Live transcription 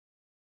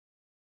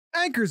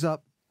Anchor's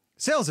up.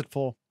 Sails at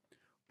full.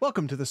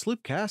 Welcome to the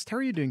Sloopcast. How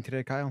are you doing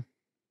today, Kyle?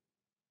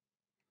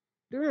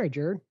 Doing all right,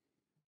 Jared.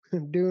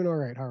 I'm doing all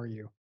right. How are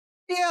you?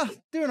 Yeah,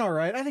 doing all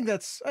right. I think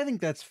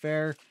that's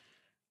fair.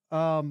 We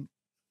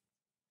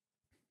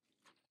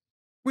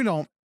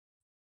don't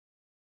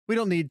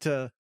need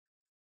to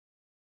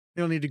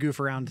goof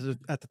around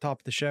at the top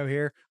of the show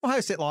here.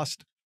 Ohio State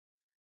lost.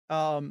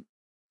 And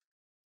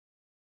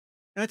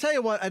I tell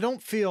you what, I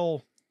don't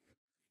feel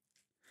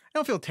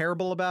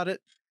terrible about it.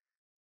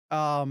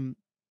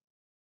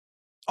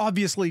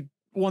 Obviously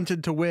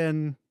wanted to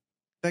win.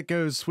 That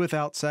goes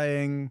without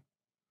saying.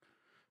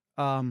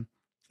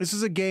 This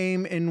is a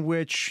game in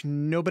which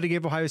nobody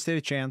gave Ohio State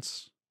a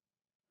chance.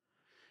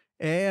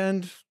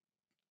 And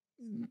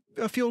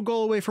a field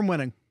goal away from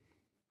winning.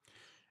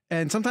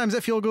 And sometimes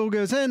that field goal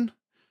goes in,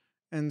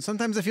 and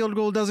sometimes the field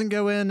goal doesn't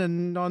go in,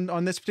 and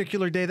on this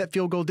particular day, that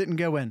field goal didn't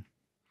go in.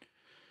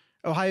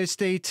 Ohio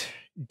State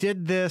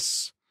did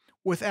this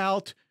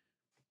without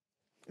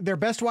their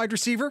best wide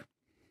receiver,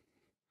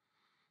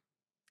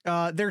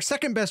 their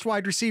second best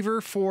wide receiver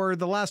for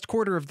the last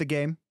quarter of the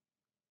game,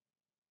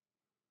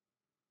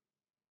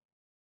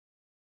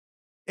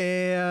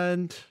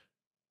 and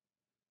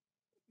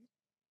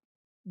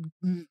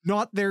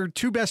not their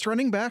two best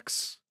running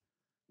backs,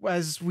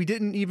 as we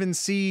didn't even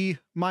see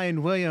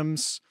Mayan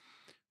Williams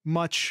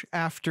much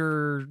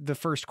after the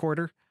first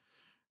quarter.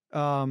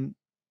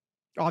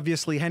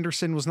 Obviously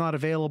Henderson was not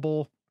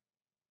available.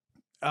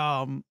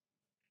 And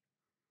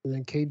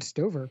then Cade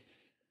Stover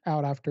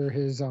out after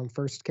his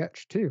first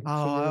catch too.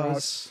 I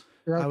was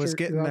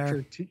getting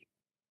there.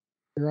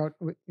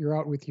 You're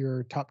out with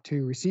your top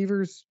two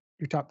receivers,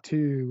 your top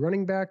two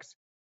running backs,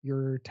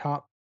 your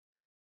top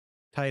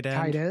tight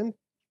end,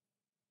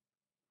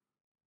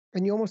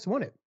 and you almost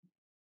won it.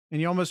 And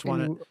you almost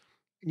won it.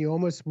 You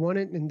almost won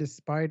it, in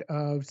despite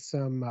of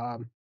some,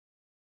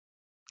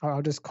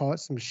 I'll just call it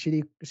some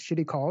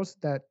shitty calls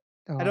that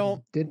I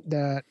don't did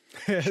that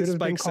should have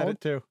been Spike called. said it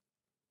too.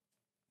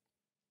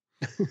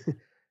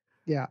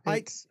 Yeah,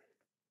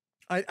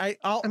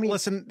 I'll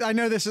listen. I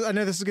know this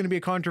is going to be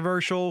a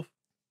controversial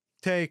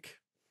take.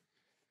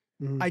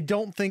 Mm-hmm. I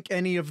don't think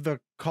any of the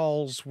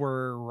calls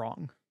were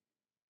wrong.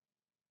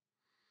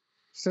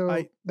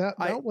 So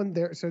that one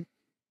there. So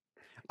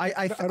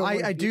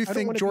I do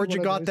think Georgia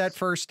got that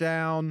first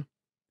down.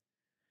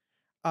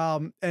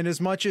 And as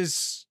much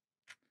as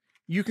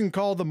you can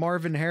call the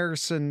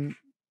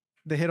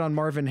hit on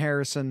Marvin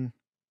Harrison,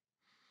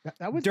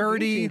 that was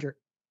dirty.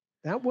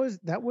 That was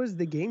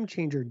the game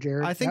changer,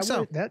 Jared. I think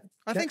so.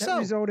 I think so.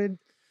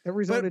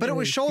 Resulted but it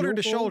was shoulder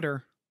to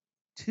shoulder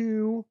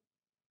to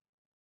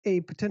a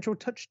potential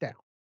touchdown.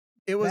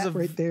 It was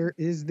right there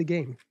is the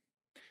game.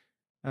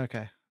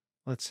 Okay,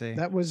 let's see.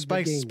 That was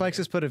Spikes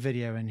has put a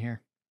video in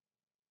here.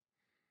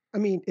 I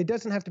mean, it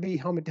doesn't have to be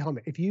helmet to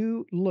helmet. If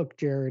you look,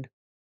 Jared,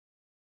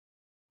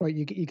 well,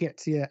 you can't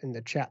see that in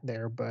the chat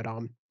there, but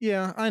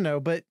yeah, I know,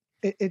 but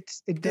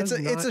it's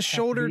a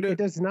shoulder to. It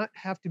does not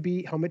have to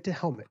be helmet to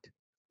helmet.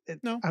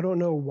 No, I don't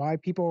know why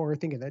people are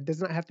thinking that. It does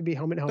not have to be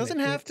helmet to helmet. Doesn't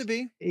have to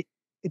be.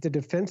 It's a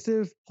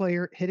defensive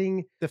player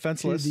hitting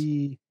defenseless to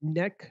the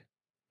neck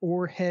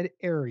or head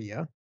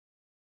area.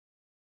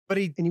 But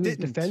he was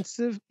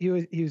defensive. He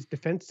was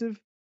defensive,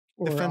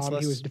 or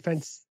defenseless. He was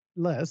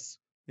defenseless.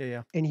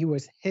 Yeah. And he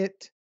was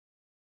hit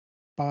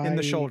by in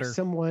the shoulder.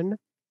 Someone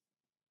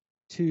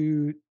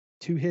to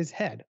his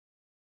head.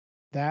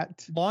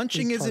 That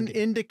launching is an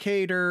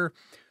indicator,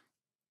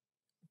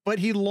 but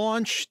he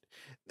launched.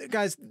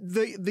 Guys,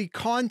 the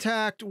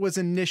contact was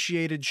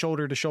initiated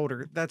shoulder to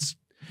shoulder. That's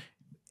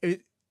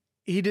it.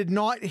 He did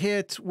not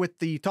hit with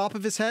the top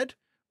of his head.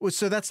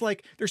 So that's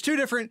like,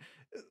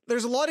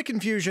 there's a lot of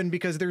confusion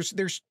because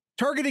there's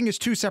targeting is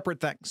two separate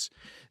things.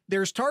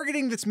 There's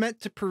targeting that's meant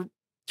to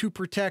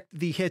protect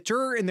the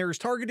hitter, and there's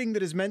targeting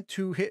that is meant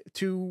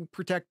to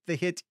protect the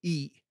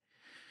hitee.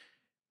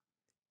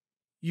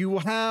 You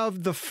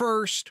have the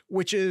first,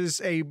 which is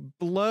a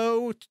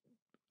blow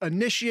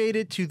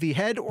initiated to the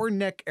head or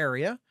neck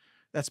area.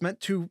 That's meant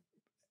to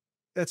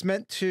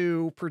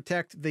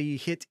protect the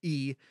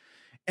hitee.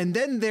 And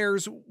then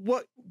there's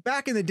what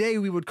back in the day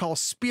we would call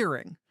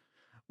spearing,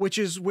 which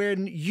is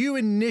when you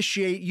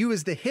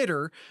as the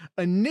hitter,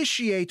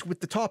 initiate with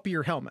the top of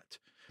your helmet.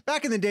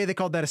 Back in the day, they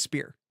called that a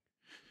spear.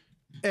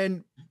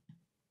 And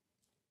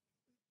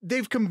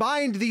they've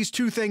combined these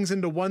two things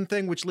into one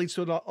thing, which leads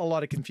to a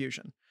lot of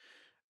confusion.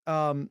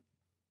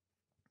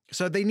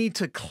 So they need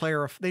to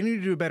clarify. They need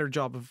to do a better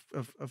job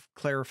of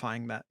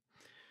clarifying that.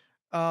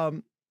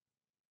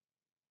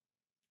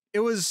 It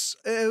was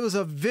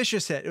a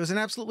vicious hit. It was an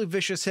absolutely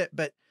vicious hit,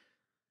 but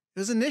it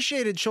was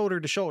initiated shoulder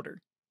to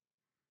shoulder.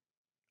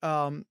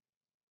 So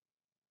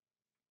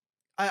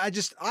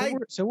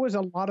was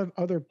a lot of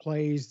other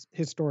plays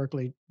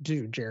historically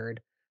too,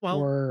 Jared.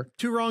 Well,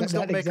 two wrongs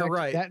don't make a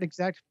right. That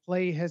exact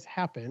play has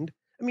happened.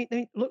 I mean,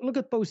 look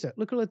at Bosa.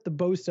 Look at the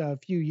Bosa a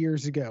few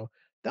years ago.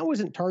 That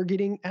wasn't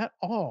targeting at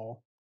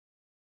all.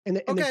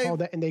 and Okay,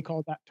 they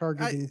called that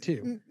targeting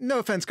too. no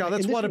offense, Kyle.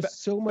 That's and this what was about,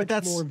 so but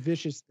much more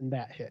vicious than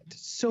that hit.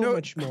 So No-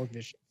 much more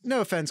vicious.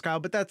 no offense, Kyle,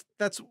 but that's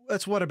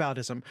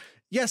whataboutism.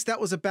 Yes, that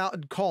was a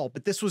bad call,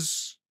 but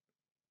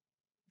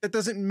that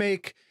doesn't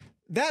make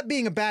that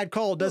being a bad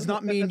call does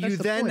not mean you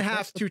then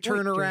have to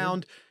turn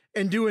around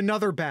and do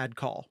another bad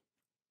call.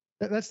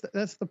 That's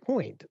the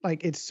point.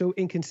 Like, it's so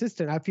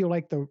inconsistent. I feel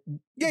like the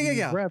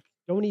refs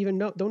don't even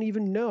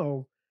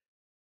know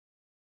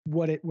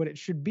what it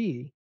should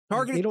be.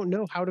 Like, they don't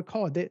know how to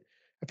call it.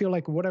 I feel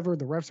like whatever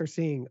the refs are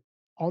seeing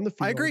on the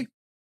field, I agree,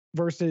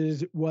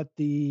 versus what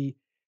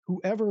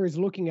whoever is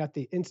looking at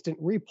the instant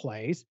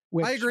replays,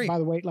 which, I agree. By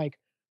the way, like,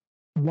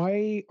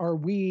 why are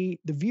we,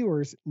 the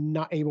viewers,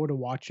 not able to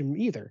watch them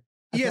either?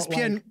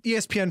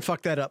 ESPN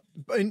fucked that up.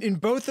 In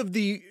both of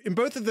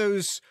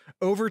those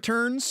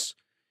overturns,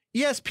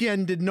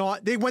 ESPN did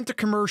not. They went to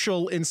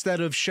commercial instead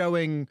of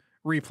showing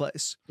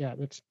replays. Yeah,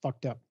 that's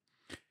fucked up.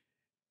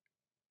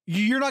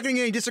 You're not going to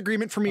get any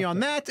disagreement from me on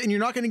that, and you're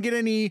not going to get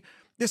any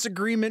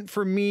disagreement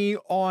from me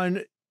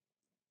on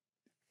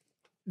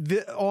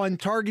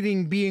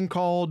targeting being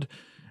called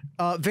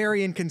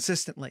very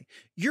inconsistently.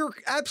 You're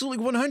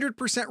absolutely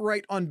 100%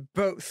 right on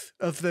both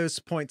of those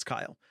points,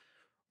 Kyle.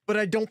 But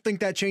I don't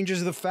think that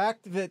changes the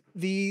fact that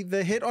the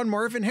hit on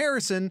Marvin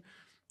Harrison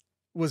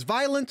was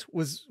violent,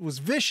 was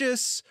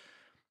vicious.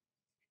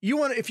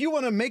 If you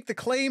want to make the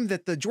claim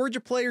that the Georgia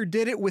player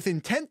did it with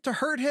intent to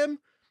hurt him,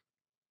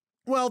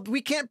 well,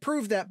 we can't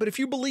prove that, but if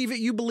you believe it,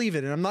 you believe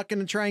it, and I'm not going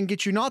to try and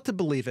get you not to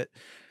believe it.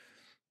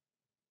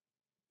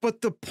 But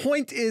the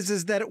point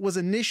is that it was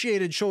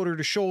initiated shoulder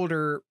to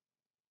shoulder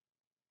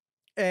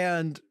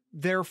and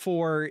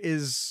therefore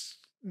is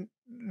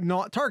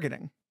not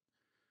targeting.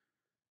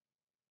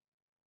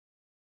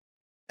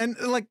 And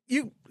like,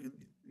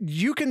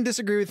 you can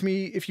disagree with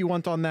me if you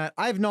want on that.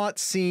 I've not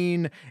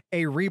seen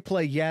a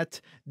replay yet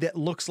that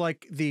looks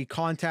like the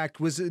contact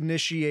was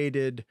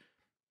initiated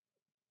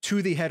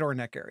to the head or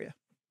neck area.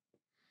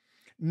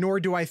 Nor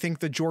do I think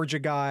the Georgia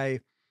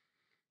guy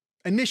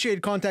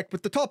initiated contact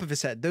with the top of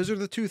his head. Those are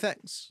the two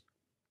things.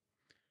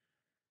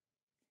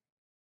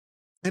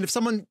 And if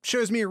someone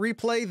shows me a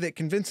replay that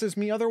convinces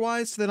me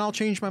otherwise, then I'll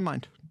change my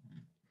mind.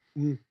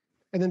 And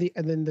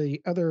then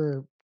the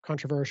other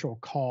controversial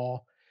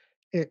call,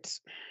 I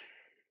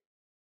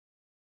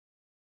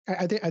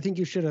think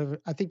you should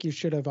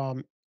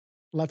have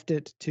left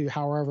it to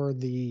however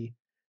the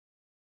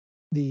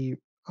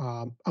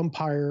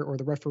umpire or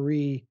the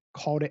referee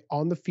called it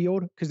on the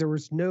field, because there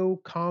was no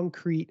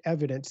concrete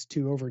evidence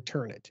to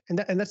overturn it.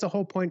 And that's the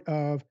whole point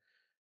of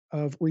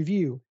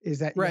review, is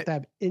that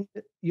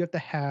you have to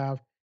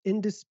have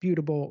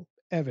indisputable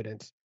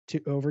evidence to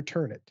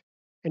overturn it.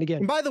 And again,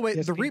 and by the way,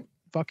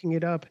 fucking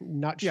it up,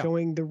 not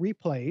showing the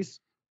replays.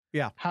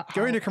 Yeah.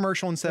 Going to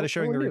commercial instead of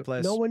showing the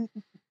replays.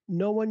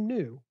 No one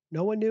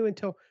knew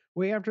until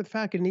way after the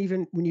fact. And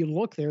even when you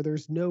look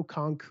there's no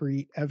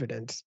concrete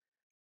evidence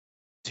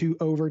to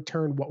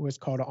overturn what was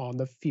called on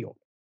the field.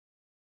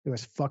 It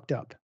was fucked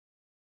up.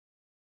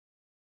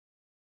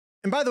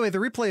 And by the way, the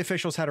replay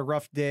officials had a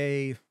rough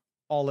day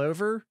all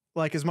over.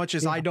 Like, as much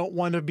as I don't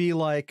want to be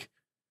like,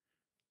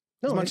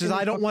 as much as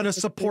I don't want to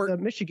support the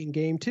Michigan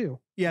game too.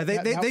 Yeah,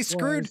 they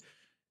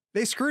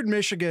screwed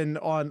Michigan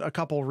on a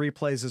couple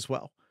replays as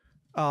well.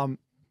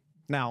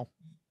 Now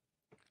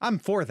I'm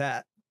for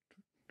that.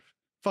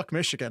 Fuck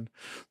Michigan.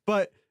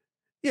 But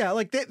yeah,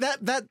 like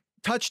that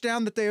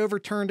touchdown that they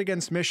overturned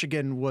against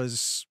Michigan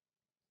was,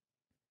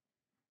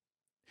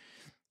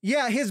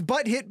 yeah, his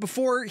butt hit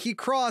before he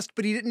crossed,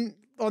 but he didn't,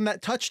 on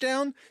that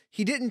touchdown,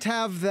 he didn't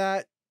have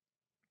the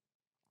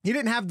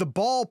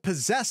ball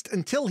possessed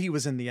until he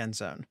was in the end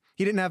zone.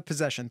 He didn't have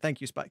possession.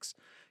 Thank you, Spikes.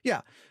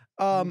 Yeah.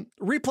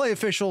 Replay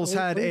officials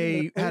had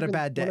a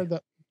bad day.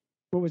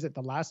 What was it?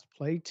 The last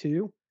play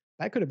too?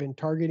 That could have been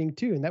targeting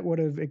too. And that would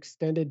have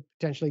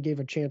potentially gave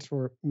a chance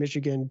for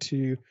Michigan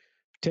to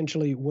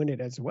potentially win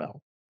it as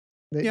well.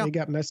 They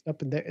got messed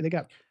up, and they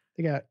got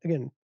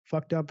again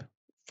fucked up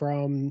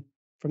from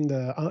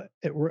the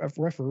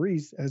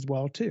referees as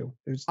well too.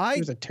 It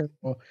was a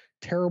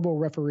terrible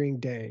refereeing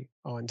day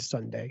on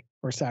Sunday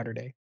or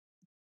Saturday.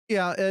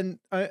 Yeah, and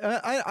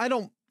I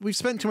don't. We've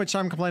spent too much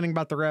time complaining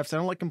about the refs. I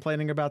don't like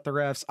complaining about the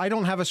refs. I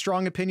don't have a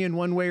strong opinion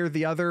one way or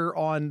the other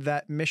on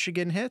that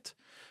Michigan hit.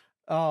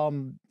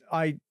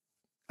 I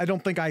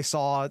don't think I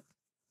saw.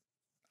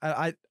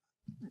 I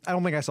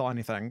don't think I saw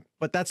anything.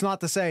 But that's not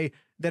to say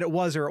that it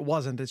was or it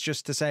wasn't. It's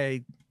just to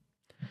say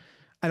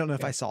I don't know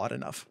if I saw it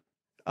enough.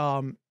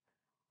 But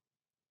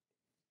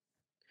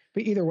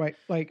either way,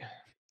 like,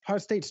 Ohio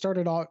State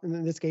started off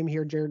in this game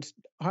here, Jared.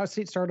 Ohio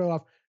State started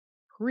off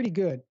pretty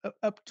good,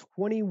 up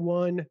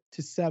 21-7,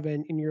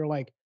 and you're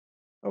like,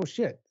 oh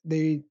shit,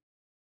 they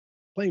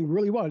playing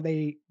really well.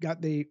 They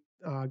got the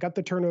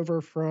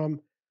turnover from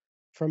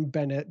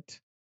Bennett,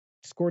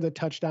 scored a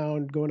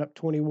touchdown, going up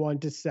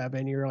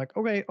 21-7. You're like,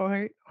 okay, all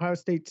right, Ohio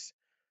State's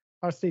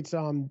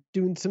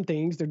doing some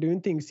things. They're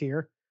doing things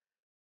here.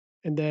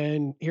 And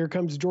then here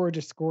comes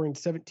Georgia scoring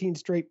 17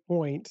 straight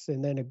points,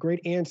 and then a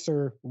great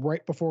answer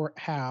right before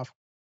half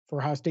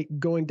Ohio State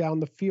going down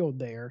the field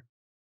there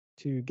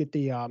to get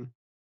the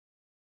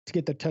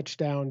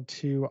touchdown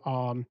to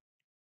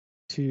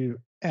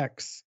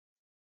X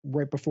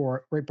right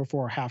before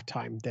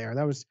halftime there.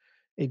 That was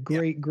a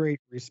great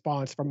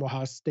response from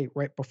Ohio State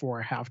right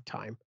before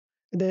halftime.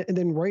 And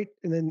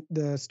then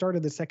the start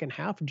of the second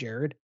half,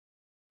 Jared,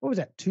 what was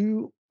that?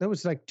 That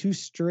was like two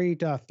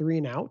straight 3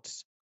 and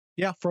outs.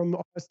 Yeah. From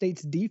Ohio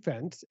State's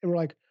defense. And we're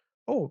like,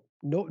 oh,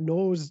 no,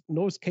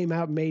 Nose came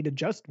out, made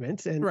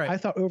adjustments. And I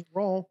thought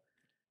overall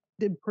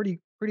did pretty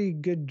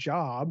good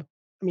job.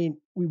 I mean,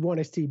 we want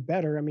to see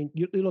better. I mean,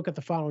 you look at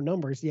the final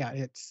numbers. Yeah,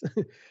 it's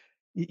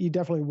you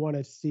definitely want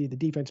to see the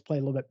defense play a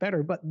little bit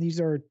better. But these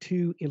are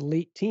 2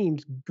 elite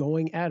teams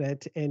going at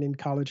it. And in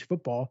college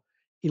football,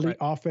 elite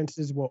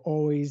offenses will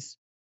always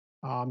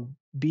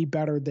be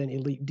better than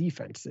elite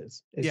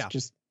defenses.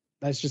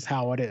 That's just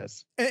how it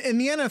is. In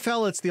the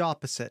NFL, it's the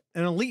opposite.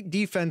 An elite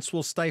defense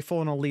will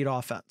stifle an elite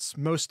offense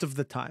most of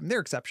the time. There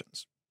are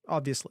exceptions,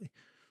 obviously,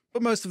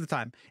 but most of the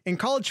time. In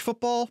college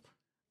football,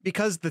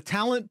 because the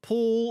talent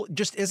pool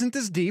just isn't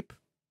as deep,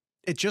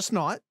 it's just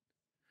not.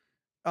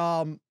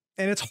 And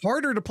it's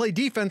harder to play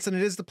defense than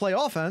it is to play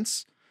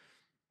offense,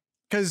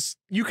 because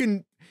you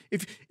can,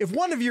 if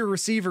one of your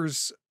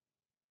receivers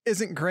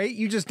isn't great,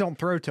 you just don't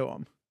throw to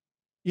them.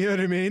 You know what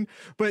I mean?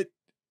 But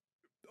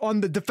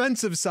on the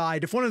defensive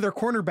side, if one of their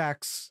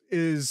cornerbacks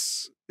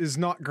is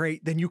not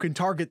great, then you can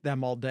target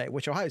them all day,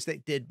 which Ohio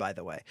State did, by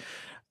the way.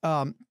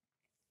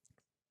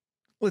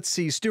 Let's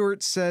see.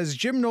 Stewart says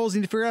Jim Knowles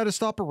need to figure out how to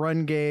stop a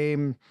run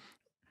game.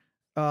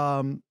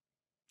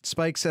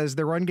 Spike says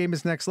their run game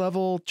is next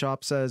level.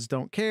 Chop says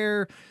don't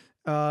care.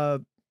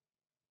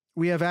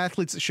 We have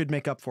athletes that should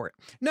make up for it.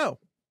 No,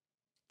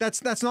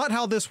 that's not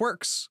how this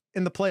works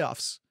in the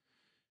playoffs.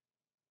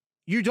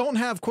 You don't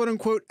have quote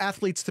unquote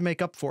athletes to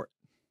make up for it.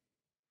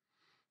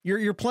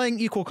 You're playing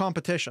equal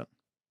competition.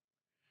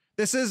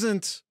 This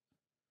isn't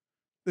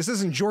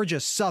Georgia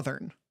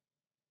Southern.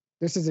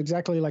 This is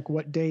exactly like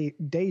what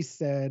Day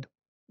said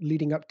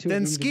leading up to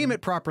then scheme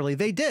it properly.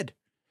 They did.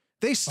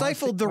 They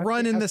stifled the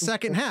run in the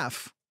second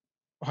half.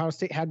 Ohio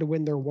State had to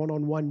win their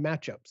one-on-one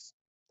matchups.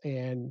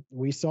 And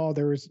we saw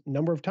there was a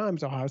number of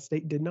times Ohio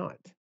State did not.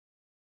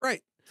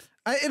 Right.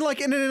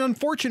 In an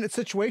unfortunate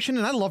situation,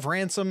 and I love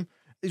Ransom.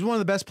 He's one of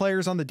the best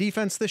players on the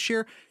defense this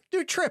year.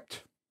 Dude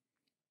tripped.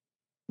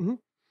 Mm-hmm.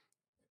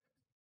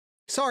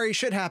 Sorry,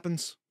 shit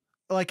happens.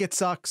 Like, it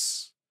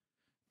sucks.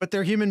 But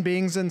they're human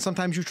beings, and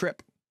sometimes you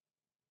trip.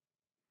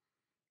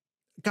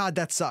 God,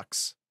 that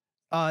sucks.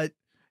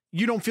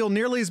 You don't feel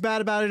nearly as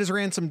bad about it as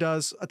Ransom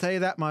does. I'll tell you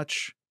that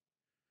much.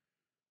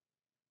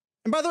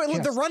 And by the way,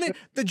 look,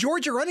 the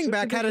Georgia running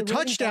back had a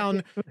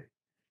touchdown.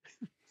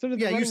 So did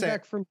the running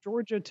back from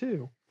Georgia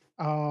too.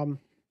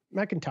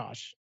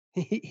 McIntosh.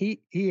 He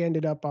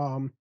ended up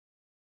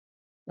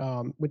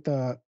with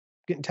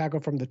getting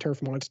tackled from the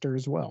turf monster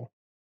as well.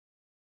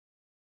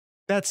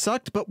 That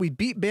sucked, but we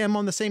beat Bam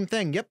on the same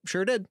thing. Yep,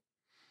 sure did.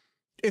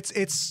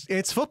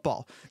 It's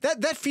football.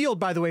 That field,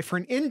 by the way, for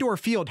an indoor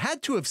field,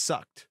 had to have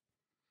sucked.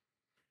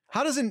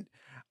 I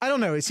don't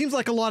know. It seems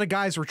like a lot of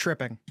guys were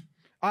tripping.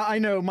 I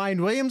know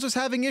Mind Williams was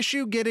having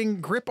issue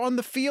getting grip on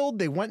the field.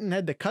 They went and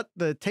had to cut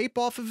the tape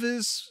off of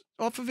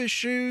his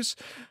shoes.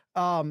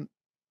 The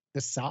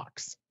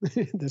socks,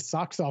 the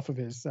socks off of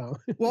his.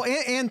 Well,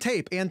 and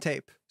tape,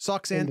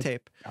 socks and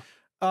tape.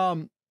 Yeah.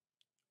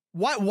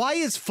 Why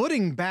is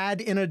footing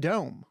bad in a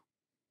dome?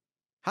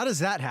 How does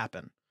that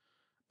happen?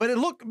 But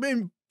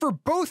for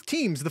both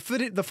teams, the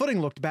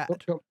footing looked bad.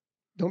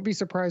 Don't be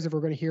surprised if we're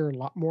going to hear a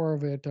lot more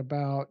of it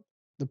about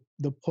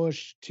the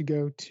push to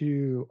go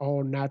to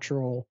all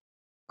natural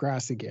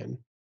grass again.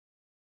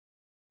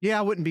 Yeah,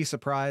 I wouldn't be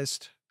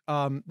surprised.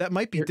 That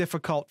might be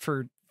difficult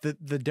for the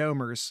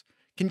domers.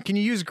 Can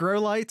you use grow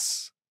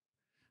lights?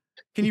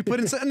 Can you put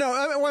in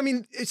no, I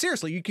mean,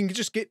 seriously, you can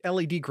just get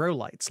LED grow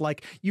lights.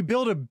 Like, you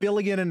build $1.5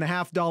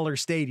 billion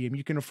stadium,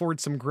 you can afford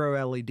some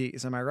grow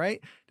LEDs. Am I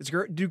right?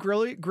 Do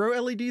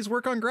grow LEDs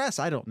work on grass?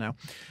 I don't know.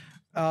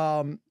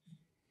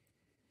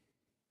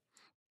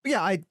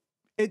 Yeah,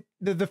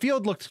 the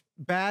field looked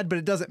bad, but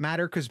it doesn't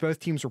matter because both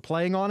teams were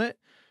playing on it.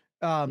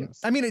 Yes.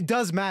 I mean, it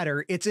does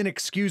matter. It's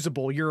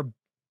inexcusable. You're a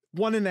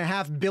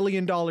 $1.5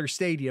 billion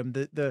stadium.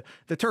 The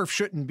turf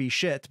shouldn't be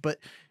shit, but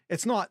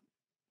that's not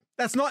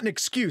an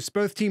excuse.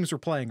 Both teams were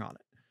playing on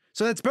it.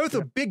 So that's both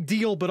a big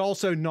deal, but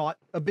also not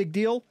a big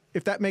deal,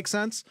 if that makes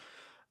sense.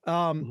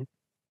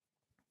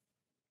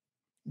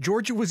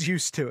 Georgia was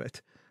used to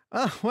it.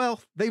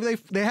 Well, they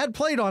had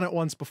played on it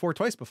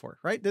twice before,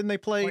 right? Didn't they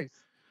play?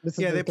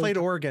 They played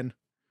Oregon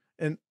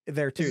and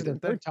there too. This is the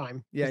third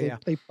time. Yeah.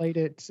 They played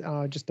it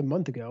just a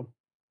month ago.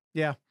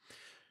 Yeah.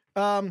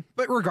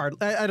 But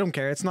regardless, I don't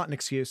care. It's not an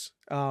excuse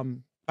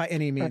by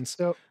any means.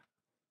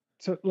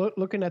 So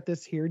looking at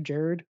this here,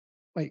 Jared,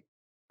 like,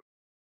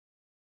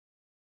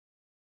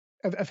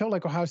 I felt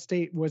like Ohio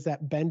State was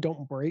that bend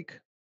don't break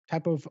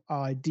type of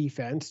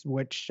defense,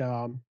 which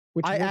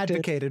I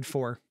advocated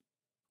for,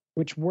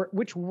 which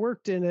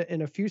worked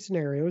in a few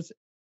scenarios.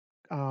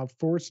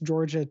 Forced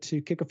Georgia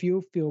to kick a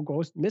few field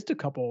goals, missed a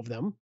couple of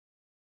them.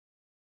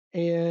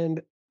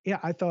 And yeah,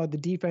 I thought the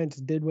defense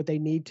did what they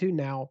need to.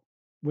 Now,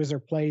 was there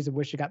plays I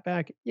wish it got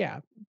back? Yeah,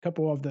 a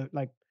couple of the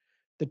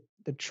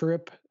the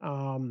trip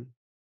from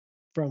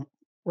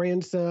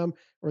Ransom,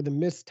 or the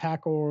missed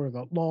tackle, or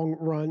the long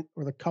run,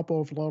 or the couple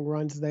of long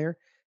runs there.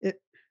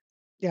 It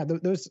Yeah,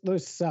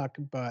 those suck,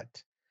 but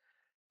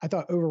I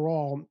thought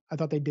overall, I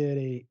thought they did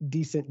a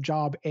decent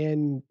job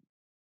and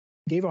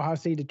gave Ohio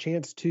State a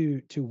chance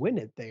to win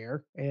it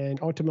there, and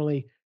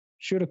ultimately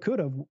should have, could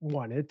have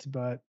won it,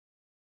 but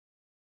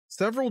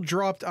Several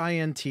dropped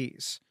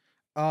INTs.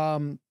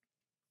 I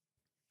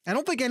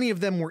don't think any of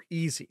them were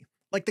easy.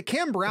 Like the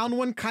Cam Brown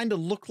one kind of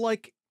looked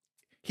like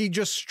he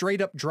just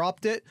straight up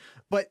dropped it,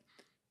 but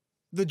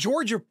the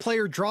Georgia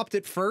player dropped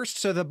it first,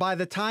 so that by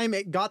the time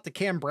it got to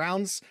Cam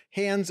Brown's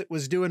hands, it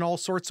was doing all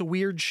sorts of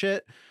weird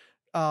shit.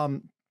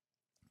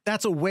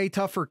 That's a way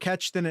tougher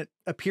catch than it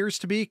appears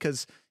to be,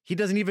 because he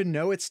doesn't even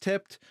know it's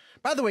tipped.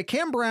 By the way,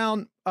 Cam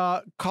Brown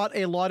caught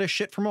a lot of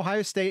shit from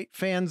Ohio State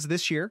fans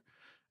this year,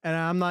 and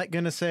I'm not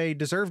going to say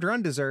deserved or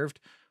undeserved.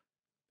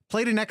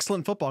 Played an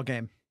excellent football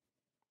game.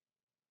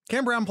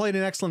 Cam Brown played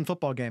an excellent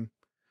football game.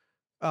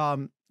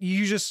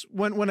 You just,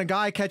 when a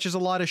guy catches a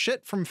lot of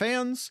shit from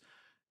fans,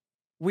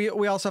 we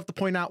also have to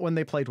point out when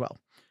they played well.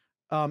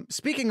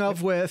 Speaking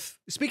of,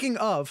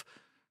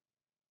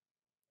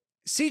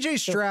 CJ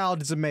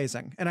Stroud is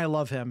amazing, and I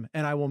love him,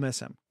 and I will miss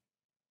him.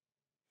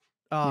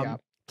 yeah,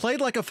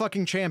 Played like a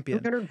fucking champion.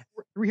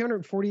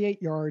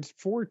 348 yards,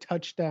 4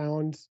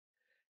 touchdowns,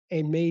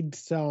 and made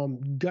some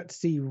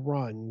gutsy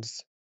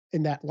runs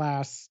in that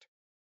last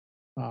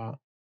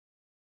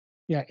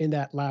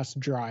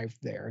drive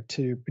there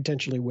to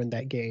potentially win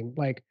that game.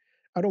 Like,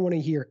 I don't want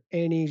to hear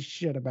any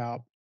shit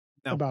about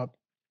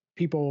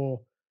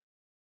people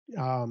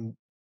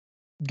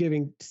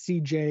giving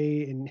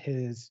CJ and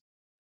his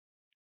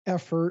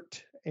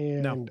effort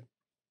and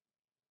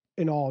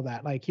all of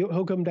that. Like,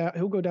 he'll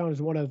go down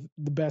as one of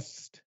the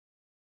best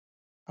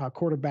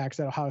quarterbacks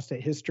at Ohio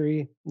State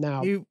history.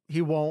 Now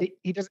he won't.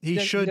 He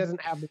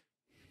doesn't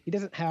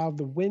have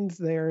the wins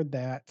there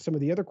that some of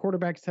the other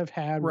quarterbacks have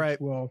had, right,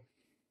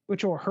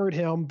 which will hurt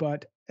him.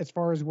 But as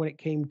far as when it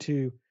came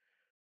to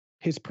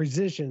his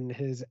precision,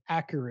 his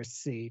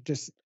accuracy,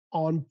 just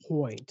on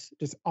point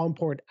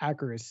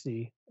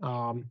accuracy,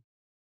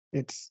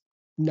 it's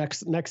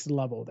next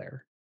level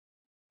there.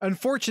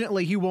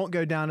 Unfortunately, he won't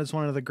go down as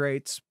one of the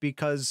greats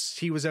because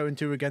he was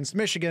 0-2 against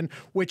Michigan,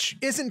 which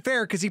isn't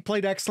fair because he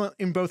played excellent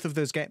in both of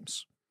those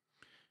games.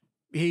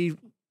 He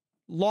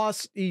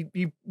lost.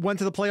 He went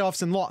to the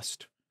playoffs and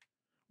lost,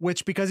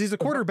 which, because he's a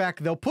quarterback,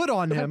 they'll put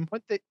on him.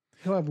 But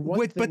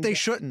they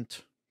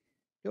shouldn't.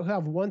 He'll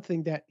have one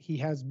thing that he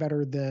has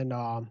better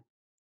than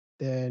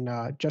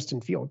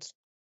Justin Fields.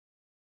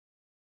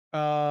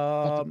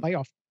 That's a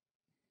playoff.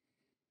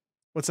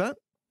 What's that?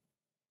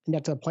 And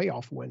that's a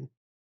playoff win.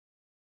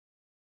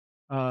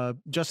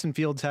 Justin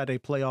Fields had a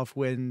playoff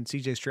win.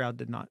 CJ Stroud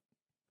did not.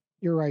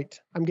 You're right.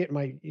 I'm getting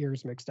my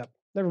ears mixed up.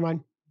 Never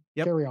mind.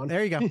 Yep. Carry on.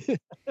 There you go.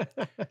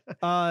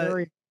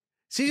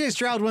 CJ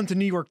Stroud went to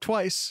New York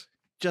twice.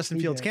 Justin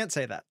Fields can't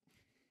say that.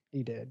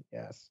 He did.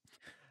 Yes.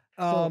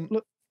 So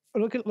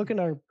look at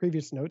our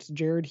previous notes,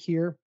 Jared,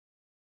 here.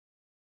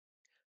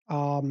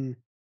 We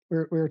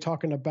were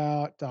talking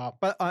about.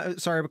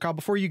 Sorry, Kyle,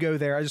 before you go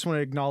there, I just want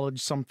to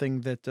acknowledge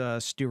something that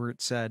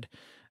Stewart said.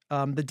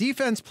 The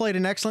defense played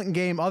an excellent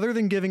game other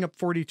than giving up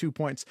 42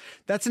 points.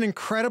 That's an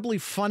incredibly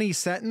funny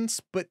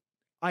sentence, but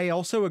I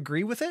also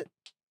agree with it.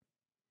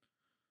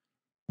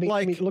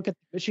 I mean, look at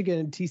the Michigan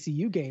and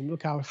TCU game.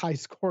 Look how high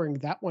scoring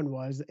that one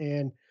was.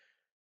 And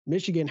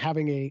Michigan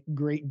having a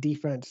great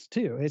defense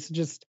too. It's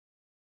just,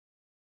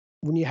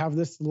 when you have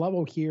this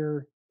level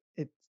here,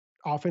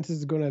 offense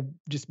is going to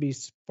just be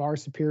far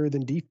superior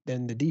than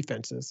the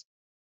defenses.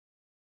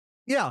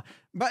 Yeah.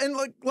 But, and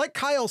like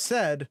Kyle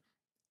said,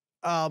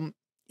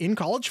 in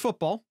college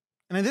football,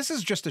 and this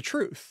is just the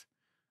truth,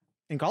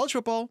 in college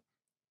football,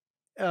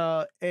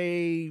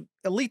 a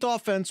elite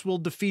offense will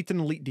defeat an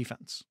elite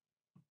defense.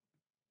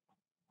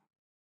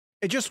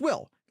 It just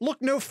will. Look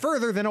no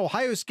further than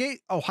Ohio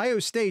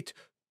State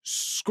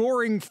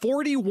scoring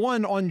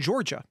 41 on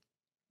Georgia.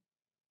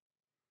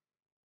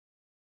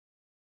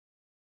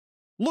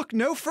 Look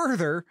no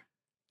further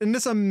than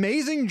this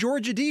amazing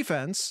Georgia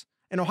defense,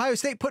 and Ohio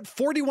State put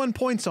 41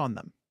 points on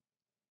them.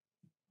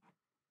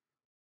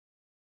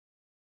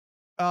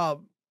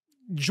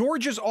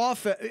 Georgia's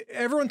offense,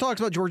 everyone talks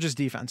about Georgia's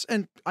defense,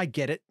 and I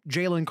get it.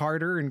 Jalen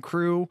Carter and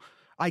crew,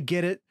 I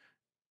get it.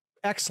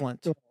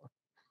 Excellent.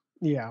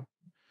 Yeah.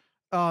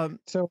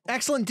 So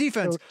excellent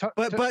defense.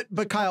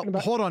 But Kyle,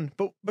 hold on.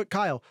 But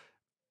Kyle,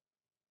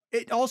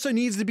 it also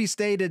needs to be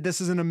stated, this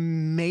is an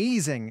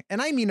amazing,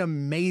 and I mean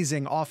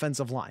amazing,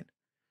 offensive line.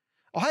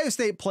 Ohio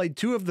State played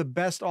two of the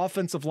best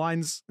offensive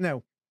lines,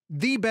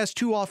 the best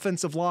two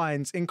offensive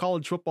lines in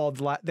college football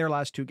their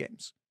last two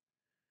games.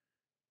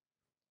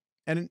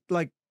 And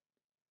like,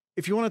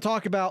 if you want to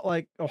talk about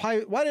like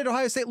why did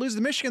Ohio State lose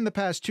to Michigan the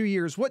past 2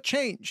 years? What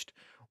changed?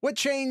 What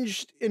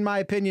changed, in my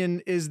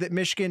opinion, is that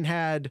Michigan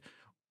had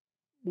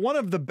one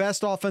of the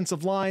best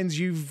offensive lines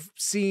you've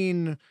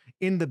seen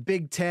in the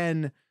Big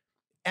Ten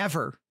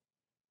ever,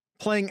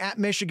 playing at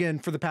Michigan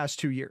for the past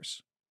 2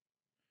 years.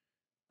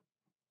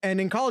 And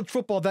in college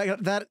football,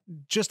 that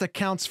just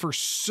accounts for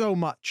so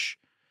much.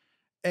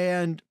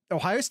 And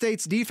Ohio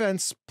State's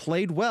defense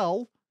played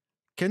well,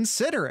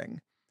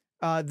 considering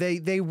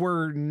they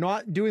were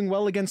not doing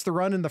well against the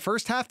run in the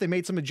first half. They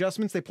made some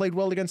adjustments. They played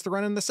well against the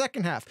run in the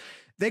second half.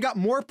 They got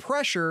more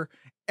pressure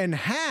and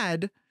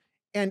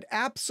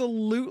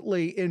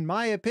absolutely, in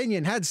my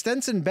opinion, had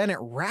Stetson Bennett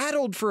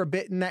rattled for a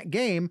bit in that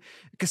game,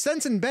 because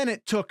Stetson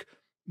Bennett took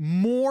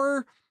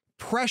more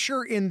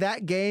pressure in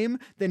that game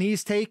than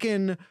he's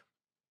taken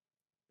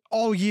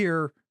all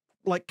year,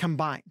 like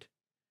combined.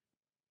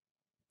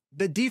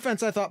 The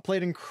defense, I thought,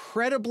 played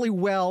incredibly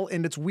well,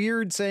 and it's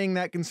weird saying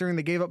that considering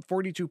they gave up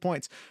 42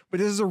 points, but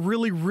this is a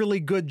really, really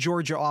good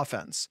Georgia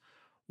offense.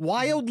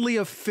 Wildly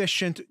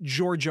efficient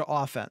Georgia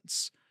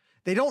offense.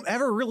 They don't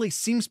ever really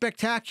seem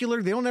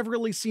spectacular. They don't ever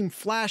really seem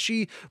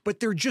flashy, but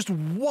they're just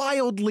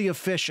wildly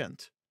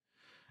efficient.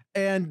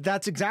 And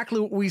that's exactly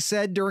what we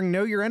said during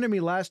Know Your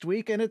Enemy last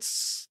week, and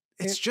it's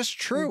just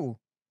true.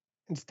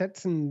 And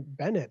Stetson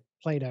Bennett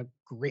played a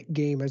great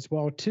game as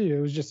well too.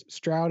 It was just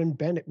Stroud and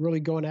Bennett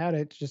really going at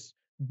it, just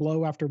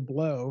blow after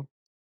blow.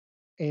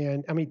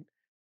 And I mean,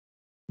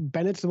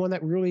 Bennett's the one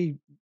that really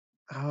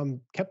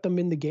kept them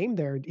in the game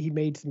there. He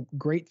made some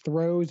great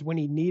throws when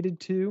he needed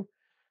to.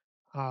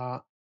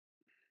 Yeah,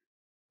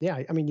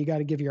 I mean, you got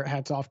to give your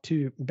hats off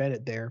to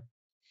Bennett there.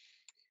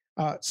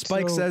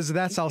 Spike says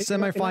that's how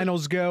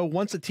semifinals go.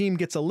 Once a team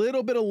gets a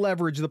little bit of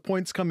leverage, the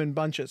points come in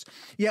bunches.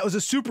 Yeah, it was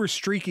a super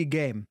streaky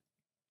game.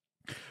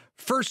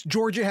 First,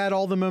 Georgia had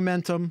all the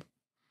momentum.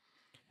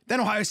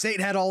 Then Ohio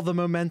State had all the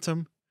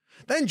momentum.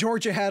 Then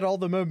Georgia had all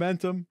the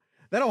momentum.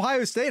 Then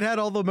Ohio State had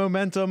all the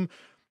momentum.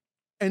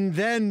 And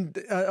then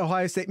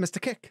Ohio State missed a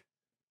kick.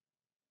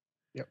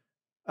 Yep.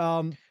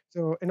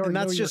 So in our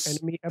Know Your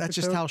Enemy episode, that's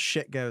just how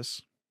shit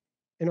goes.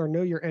 In our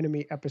Know Your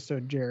Enemy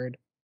episode, Jared.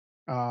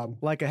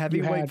 Like a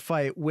heavyweight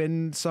fight,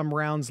 win some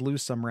rounds,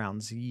 lose some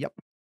rounds. Yep.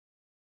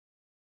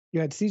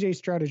 You had CJ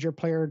Stroud as your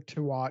player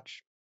to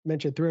watch.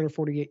 Mentioned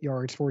 348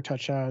 yards, 4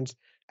 touchdowns.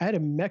 I had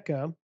a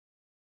Mecca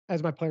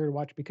as my player to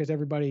watch because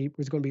everybody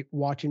was going to be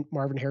watching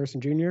Marvin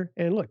Harrison Jr.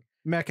 And look,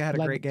 Mecca had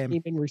a great game.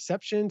 Team in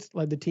receptions,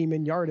 led the team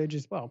in yardage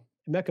as well.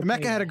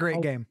 Mecca had a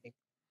great game.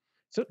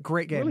 So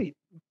great game. Really,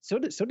 so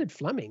did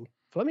Fleming.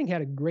 Fleming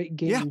had a great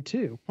game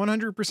too.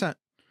 100%.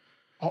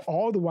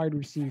 All the wide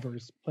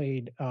receivers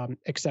played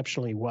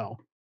exceptionally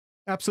well.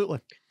 Absolutely.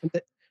 And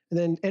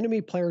then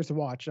enemy players to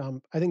watch.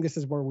 I think this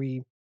is where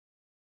we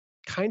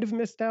kind of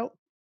missed out.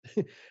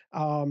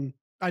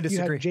 I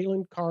disagree. You had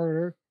Jalen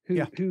Carter,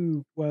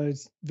 who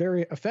was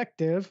very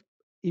effective,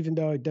 even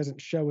though it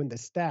doesn't show in the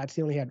stats.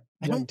 He only had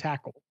one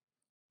tackle.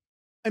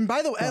 And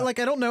by the way, I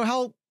don't know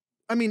how.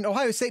 I mean,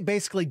 Ohio State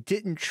basically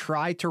didn't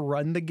try to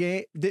run the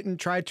game, didn't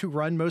try to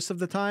run most of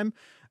the time.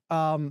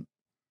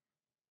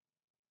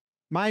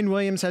 Mine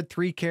Williams had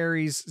 3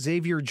 carries.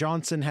 Xavier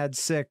Johnson had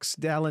 6.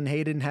 Dallin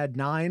Hayden had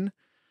 9.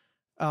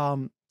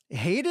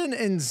 Hayden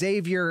and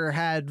Xavier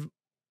had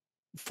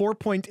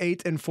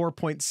 4.8 and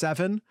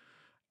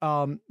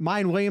 4.7.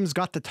 Mine Williams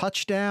got the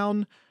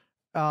touchdown,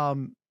 but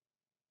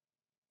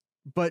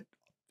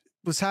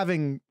was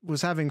having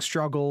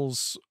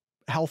struggles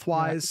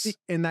health-wise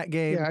in that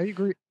game. Yeah, I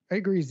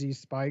agree, Z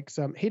Spikes.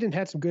 Hayden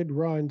had some good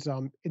runs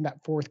in that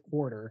fourth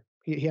quarter.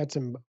 He had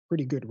some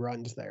pretty good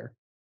runs there.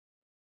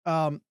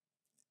 When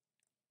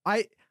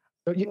I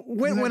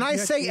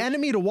say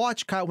enemy to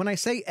watch, Kyle, when I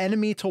say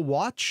enemy to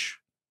watch,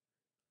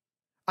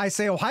 I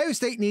say Ohio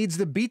State needs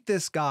to beat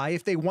this guy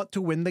if they want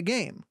to win the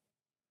game.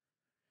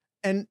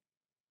 And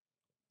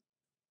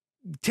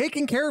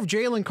taking care of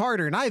Jalen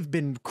Carter, and I've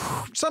been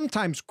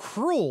sometimes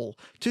cruel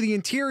to the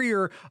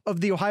interior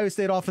of the Ohio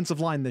State offensive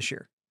line this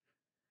year.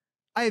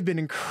 I have been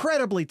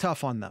incredibly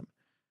tough on them.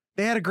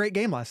 They had a great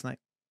game last night.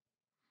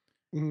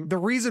 Mm-hmm. The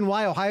reason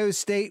why Ohio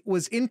State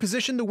was in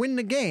position to win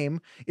the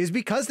game is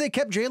because they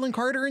kept Jalen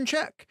Carter in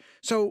check.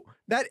 So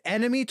that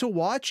enemy to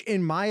watch,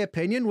 in my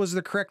opinion, was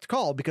the correct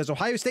call because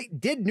Ohio State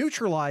did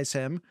neutralize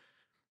him,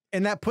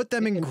 and that put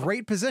them in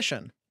great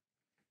position.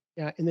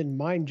 Yeah, and then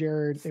mine,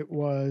 Jared, it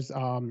was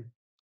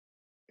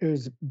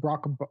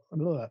Brock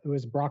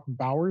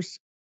Bowers,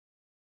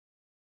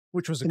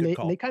 which was a good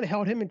call. They kind of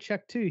held him in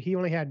check too. He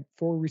only had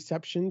 4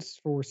 receptions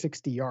for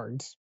 60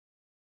 yards.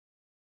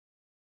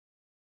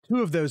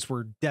 2 of those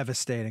were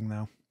devastating,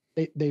 though.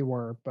 They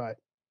were, but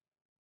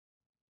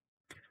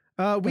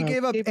we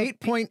gave up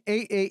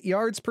 8.88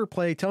 yards per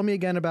play. Tell me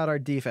again about our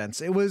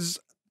defense. It was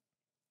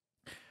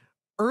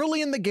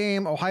early in the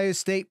game. Ohio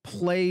State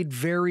played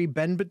very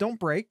bend but don't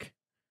break.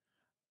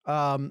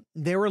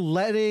 They were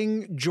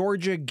letting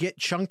Georgia get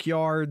chunk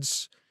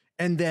yards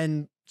and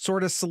then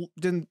sort of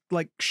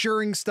like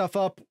shoring stuff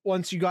up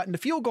once you got into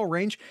field goal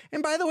range.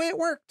 And by the way, it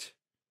worked.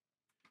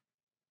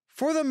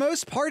 For the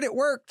most part, it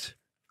worked.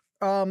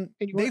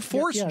 They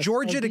forced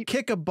Georgia to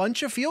kick a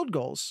bunch of field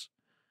goals.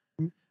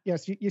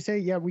 Yes, you say,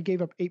 we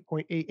gave up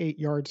 8.88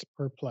 yards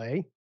per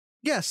play.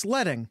 Yes,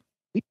 letting.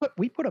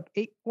 We put up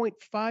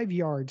 8.5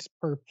 yards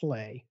per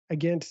play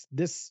against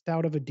this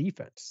stout of a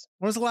defense.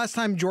 When was the last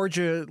time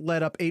Georgia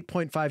let up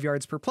 8.5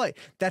 yards per play?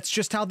 That's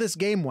just how this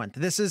game went.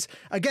 This is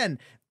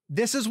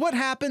what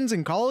happens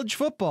in college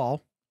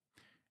football.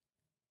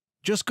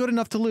 Just good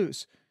enough to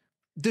lose.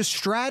 The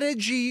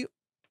strategy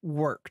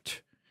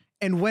worked.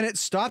 And when it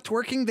stopped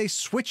working, they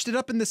switched it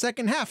up in the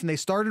second half and they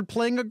started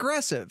playing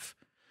aggressive.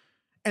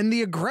 And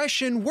the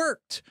aggression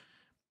worked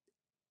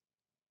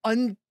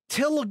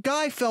until a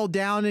guy fell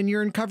down and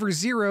you're in cover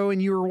 0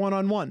 and you were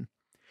 1-on-1.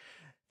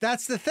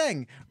 That's the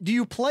thing. Do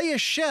you play a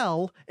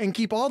shell and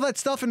keep all that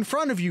stuff in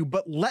front of you,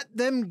 but let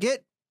them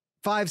get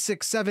 5,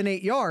 6, 7,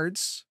 8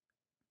 yards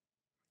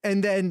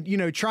and then,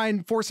 try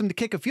and force them to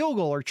kick a field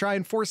goal or try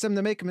and force them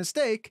to make a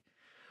mistake?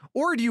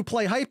 Or do you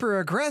play hyper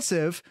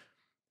aggressive,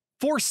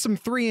 force some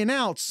 3 and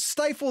outs,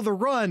 stifle the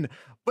run,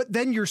 but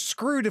then you're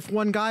screwed if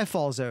one guy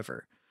falls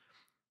over?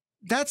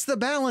 That's the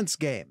balance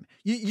game.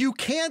 You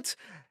can't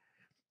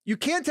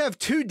have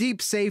 2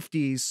 deep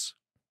safeties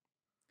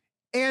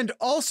and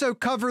also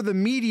cover the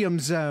medium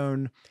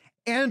zone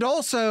and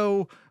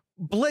also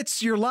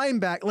blitz your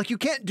linebacker. Like, you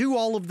can't do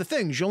all of the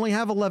things. You only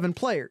have 11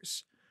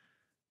 players.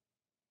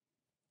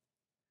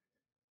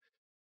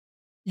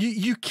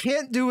 You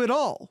can't do it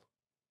all.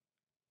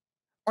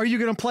 Are you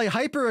going to play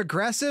hyper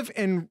aggressive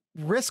and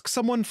risk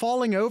someone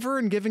falling over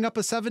and giving up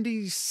a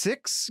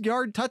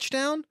 76-yard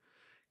touchdown?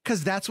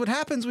 Because that's what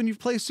happens when you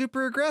play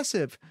super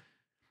aggressive.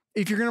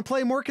 If you're going to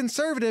play more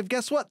conservative,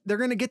 guess what? They're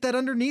going to get that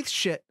underneath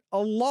shit a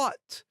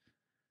lot.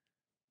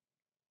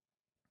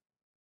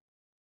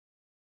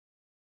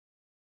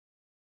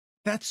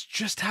 That's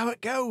just how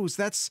it goes.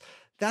 That's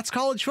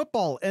college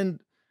football.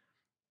 And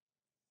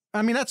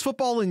I mean, that's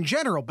football in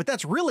general, but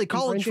that's really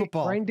college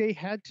football. Ryan Day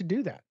had to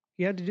do that.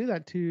 He had to do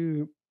that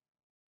to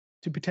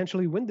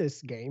potentially win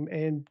this game,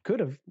 and could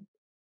have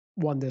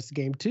won this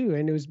game too.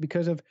 And it was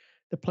because of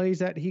the plays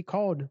that he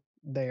called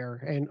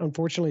there. And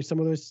unfortunately, some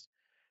of those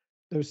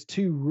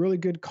 2 really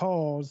good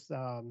calls.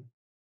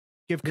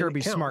 Give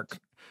Kirby Smart,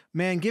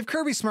 man, give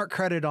Kirby Smart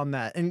credit on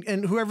that.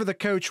 And whoever the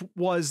coach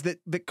was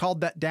that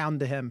called that down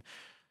to him,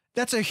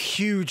 that's a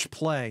huge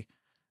play.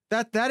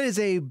 That is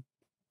a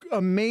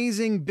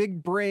amazing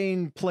big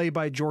brain play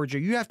by Georgia.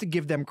 You have to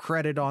give them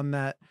credit on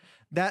that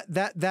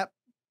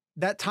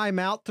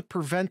timeout to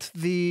prevent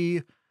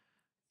the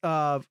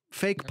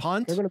fake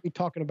punt. They're going to be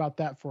talking about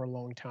that for a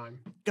long time.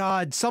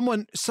 God,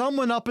 someone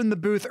up in the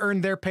booth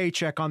earned their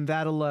paycheck on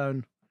that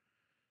alone.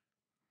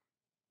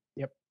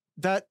 Yep.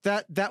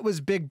 That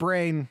was big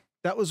brain.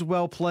 That was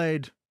well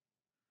played.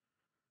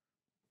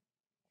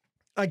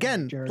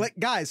 Again, like,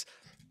 guys,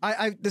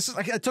 I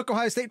took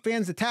Ohio State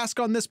fans to task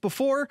on this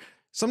before.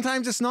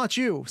 Sometimes it's not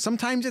you.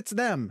 Sometimes it's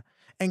them.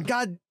 And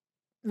God,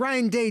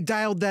 Ryan Day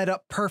dialed that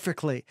up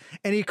perfectly.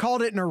 And he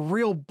called it in a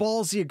real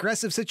ballsy,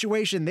 aggressive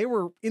situation. They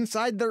were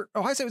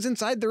Ohio State was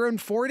inside their own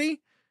 40.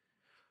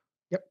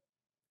 Yep.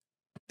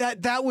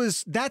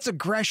 That's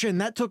aggression.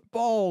 That took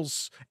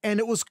balls, and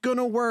it was going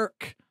to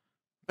work.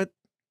 But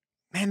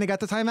man, they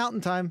got the timeout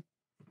in time.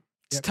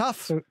 It's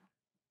tough. So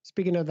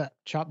speaking of that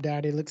Chop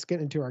Daddy, let's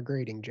get into our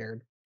grading,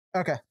 Jared.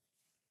 Okay.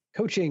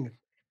 Coaching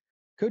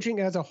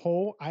as a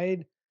whole,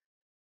 I'd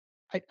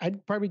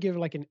probably give it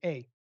like an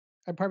A.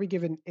 I'd probably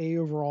give an A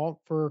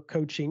overall for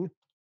coaching.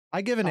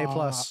 I give an A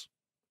plus.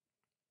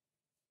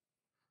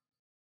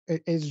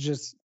 It's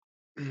just,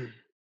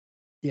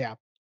 yeah.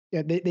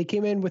 They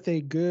came in with a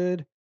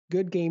good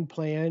game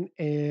plan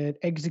and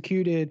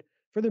executed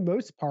for the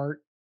most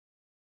part,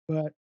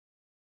 but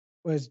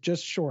was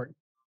just short.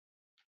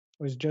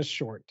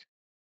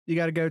 You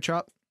got to go,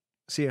 Chop.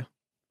 See ya.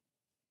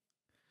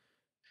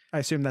 I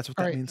assume that's what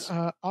that means.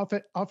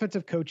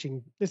 Offensive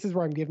coaching. This is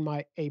where I'm giving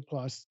my A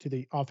plus to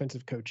the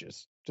offensive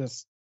coaches.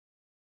 Just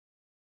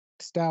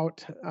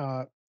stout,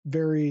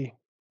 very,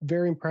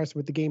 very impressed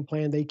with the game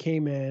plan. They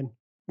came in,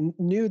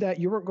 knew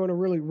that you weren't going to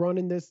really run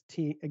in this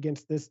team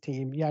against this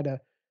team. You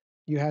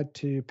had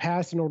to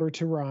pass in order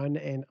to run,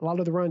 and a lot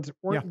of the runs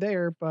weren't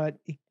there, but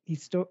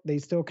they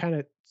still kind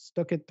of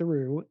stuck it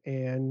through.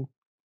 And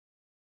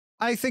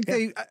I think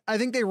they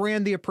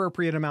ran the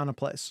appropriate amount of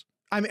plays.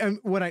 I mean,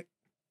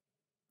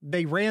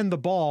 they ran the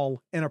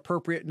ball an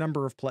appropriate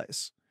number of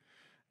plays.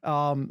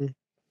 They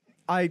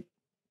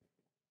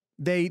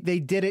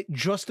did it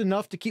just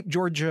enough to keep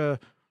Georgia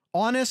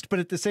honest, but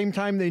at the same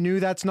time, they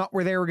knew that's not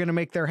where they were going to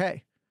make their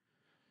hay.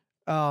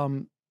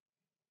 I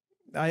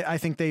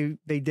think they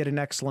did an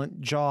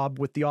excellent job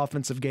with the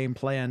offensive game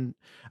plan.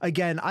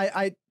 Again,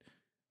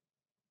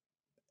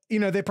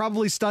 they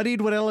probably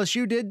studied what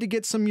LSU did to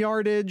get some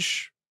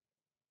yardage.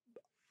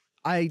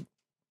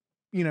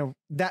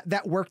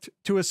 That worked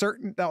to a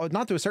certain,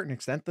 not to a certain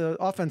extent. The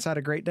offense had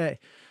a great day.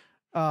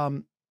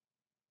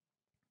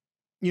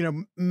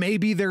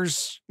 Maybe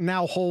there's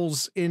now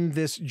holes in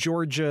this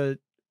Georgia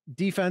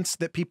defense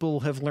that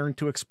people have learned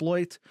to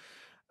exploit.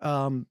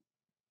 But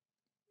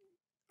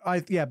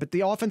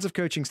the offensive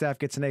coaching staff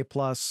gets an A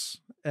plus,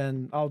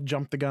 and I'll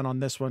jump the gun on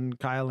this one,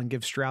 Kyle, and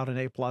give Stroud an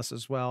A plus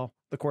as well.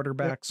 The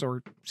quarterbacks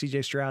or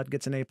CJ Stroud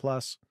gets an A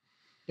plus.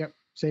 Yep.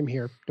 Same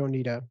here. Don't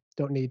need to.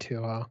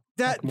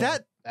 That talk more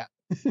about that.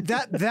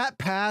 that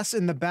pass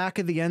in the back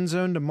of the end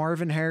zone to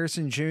Marvin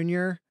Harrison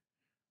Jr.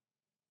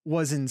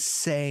 was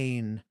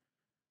insane.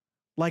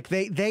 Like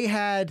they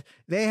had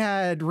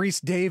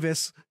Reese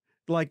Davis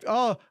like,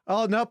 oh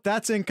nope,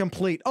 that's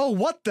incomplete. Oh,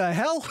 what the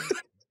hell?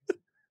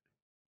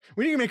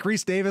 When you can make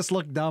Reese Davis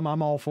look dumb,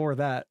 I'm all for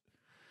that.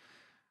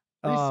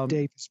 Reese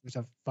Davis was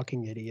a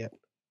fucking idiot.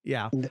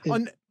 Yeah.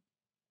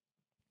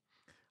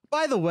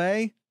 By the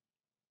way,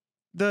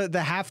 the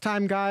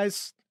halftime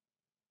guys,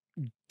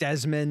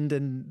 Desmond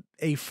and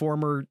a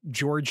former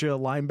Georgia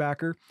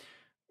linebacker,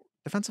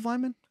 defensive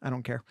lineman, I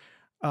don't care.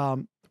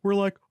 We're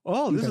like,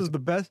 oh, this is the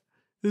best.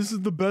 This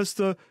is the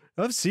best.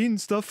 I've seen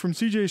stuff from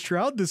CJ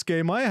Stroud this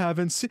game. I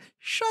haven't seen.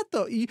 Shut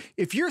the.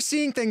 If you're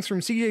seeing things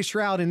from CJ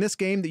Stroud in this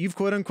game that you've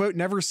quote unquote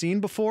never seen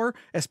before,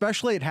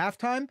 especially at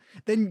halftime,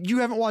 then you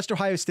haven't watched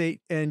Ohio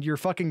State and you're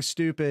fucking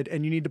stupid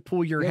and you need to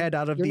pull your head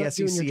out of the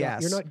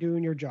SECS. You're not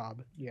doing your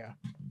job. Yeah.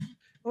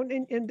 Oh,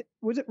 and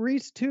was it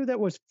Reese too that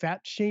was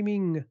fat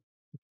shaming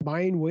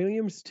Ryan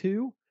Williams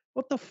too?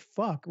 What the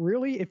fuck?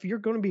 Really? If you're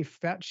going to be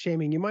fat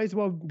shaming, you might as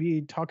well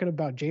be talking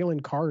about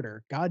Jalen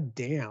Carter. God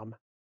damn.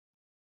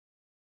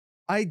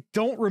 I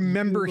don't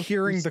remember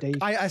hearing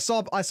I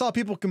saw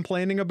people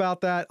complaining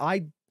about that.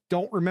 I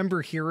don't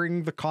remember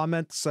hearing the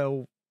comment,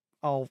 so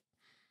I'll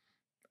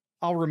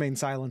remain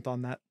silent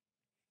on that.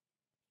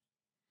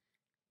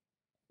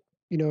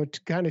 You know,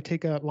 to kind of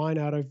take a line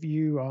out of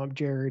you,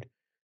 Jared,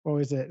 what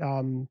was it?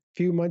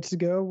 Few months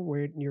ago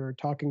when you were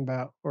talking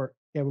about our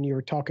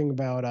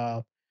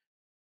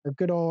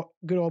good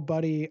old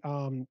buddy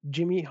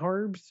Jimmy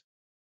Harbs.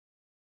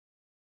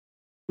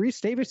 Reese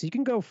Davis, you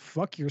can go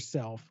fuck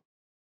yourself.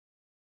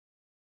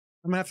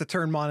 I'm gonna have to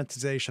turn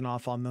monetization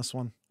off on this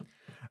one.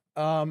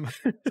 Normally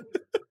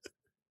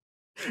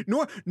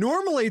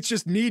it's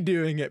just me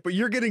doing it, but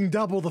you're getting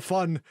double the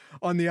fun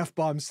on the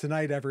F-bombs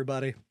tonight,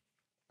 everybody.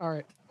 All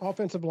right,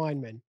 offensive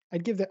lineman.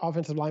 I'd give the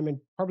offensive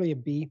lineman probably a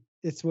B.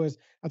 I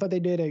thought they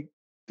did a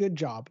good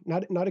job.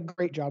 Not a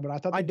great job, but I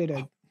thought they did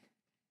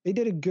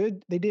a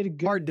good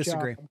hard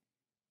disagree. Job.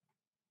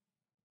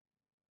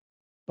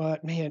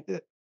 But man,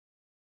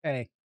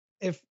 hey,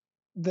 if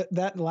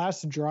that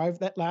last drive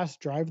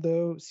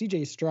though,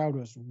 CJ Stroud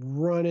was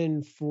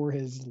running for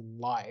his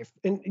life.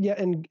 And yeah,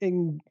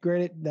 and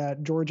granted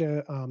that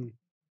Georgia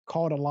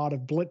called a lot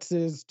of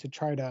blitzes to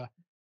try to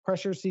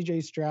pressure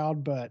CJ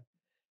Stroud, but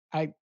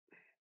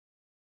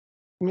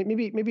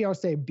maybe I'll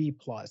say B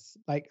plus.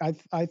 Like I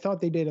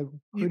thought they did a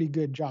pretty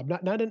good job.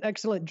 Not an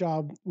excellent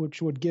job,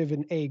 which would give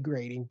an A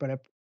grading, but a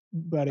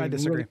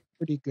really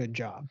pretty good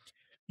job.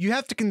 You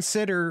have to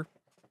consider,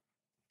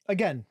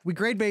 again, we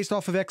grade based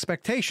off of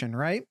expectation,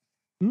 right?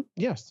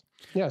 Yes.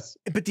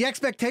 But the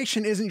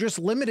expectation isn't just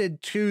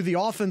limited to the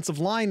offensive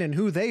line and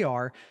who they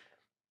are.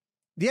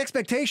 The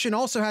expectation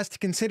also has to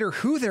consider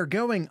who they're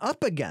going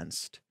up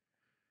against.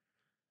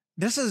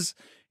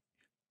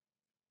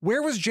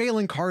 Where was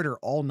Jalen Carter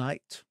all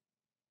night?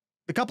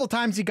 The couple of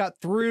times he got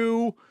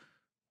through,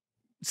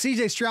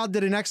 CJ Stroud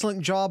did an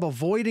excellent job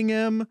avoiding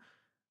him.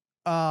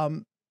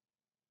 Kyle,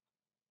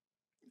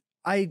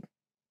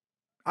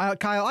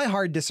 I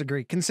hard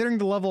disagree. Considering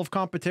the level of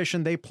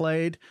competition they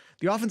played,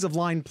 the offensive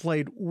line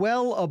played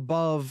well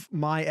above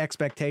my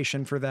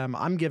expectation for them.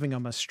 I'm giving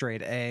them a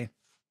straight A.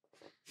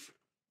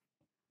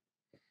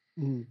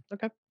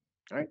 Okay.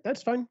 All right.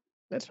 That's fine.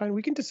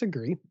 We can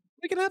disagree.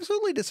 We can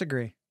absolutely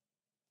disagree.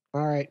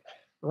 All right.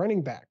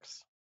 Running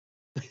backs.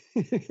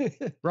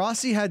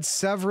 Rossi had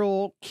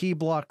several key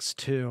blocks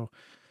too.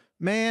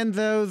 Man,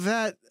 though,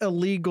 that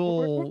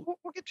illegal...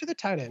 We'll get to the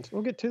tight ends.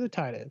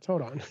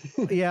 Hold on.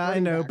 Yeah, I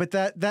know, but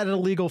that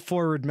illegal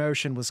forward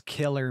motion was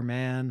killer,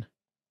 man.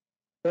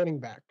 Running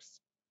backs,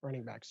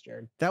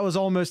 Jared. That was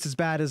almost as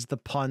bad as the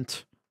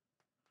punt.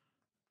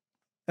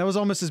 That was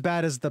almost as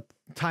bad as the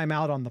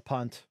timeout on the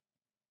punt.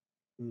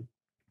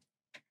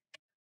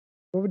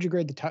 What would you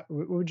grade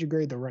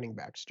the running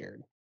backs,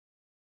 Jared?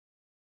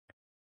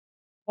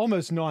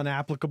 Almost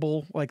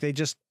non-applicable. Like they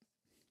just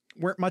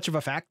weren't much of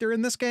a factor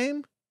in this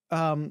game.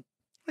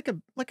 Like a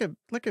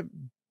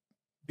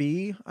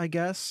B, I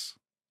guess,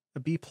 a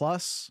B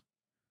plus.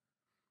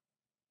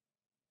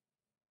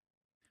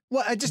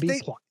 Well,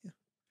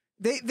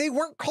 they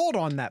weren't called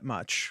on that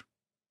much.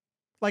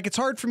 Like it's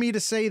hard for me to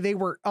say they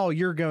were. Oh,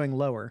 you're going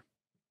lower.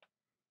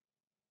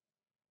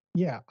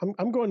 Yeah,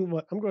 I'm going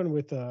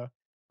with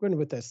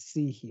a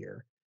C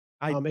here.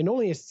 And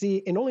only a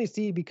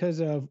C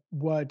because of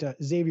what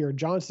Xavier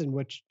Johnson,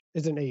 which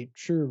isn't a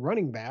true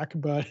running back,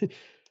 but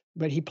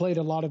he played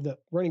a lot of the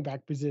running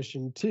back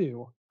position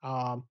too.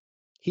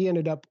 He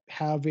ended up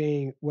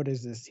having, what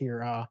is this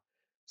here?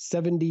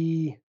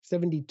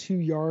 72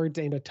 yards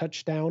and a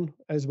touchdown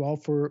as well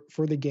for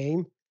the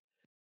game.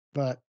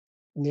 But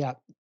yeah,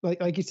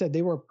 like you said,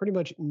 they were pretty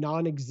much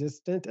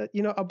non-existent.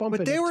 A bump.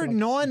 But they were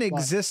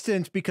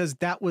non-existent because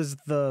that was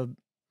the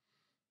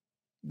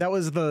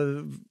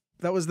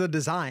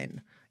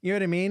design. You know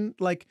what I mean?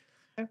 Like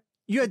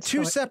you had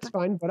two separate.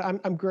 Fine, but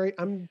I'm great.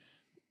 I'm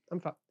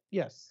fine.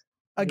 Yes.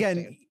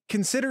 Again,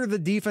 consider the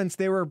defense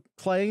they were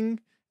playing,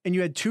 and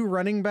you had 2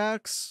 running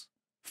backs,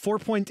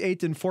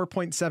 4.8 and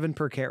 4.7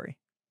 per carry.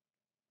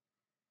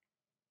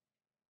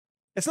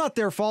 It's not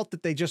their fault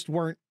that they just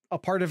weren't a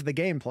part of the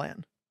game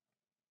plan.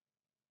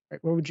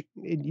 Right. What would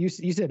you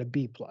said a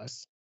B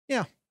plus?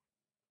 Yeah.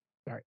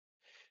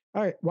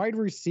 All right. Wide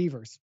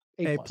receivers.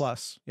 A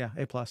plus. Yeah.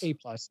 A plus. A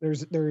plus.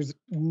 There's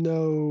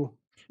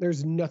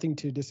nothing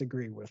to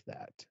disagree with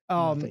that.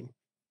 Nothing.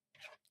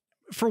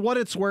 For what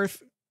it's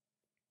worth,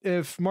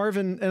 if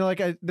Marvin,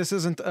 and this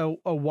isn't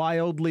a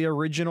wildly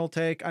original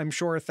take, I'm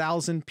sure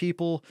 1,000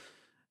 people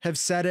have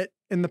said it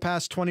in the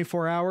past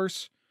 24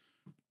 hours.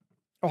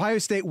 Ohio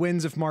State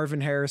wins if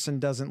Marvin Harrison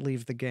doesn't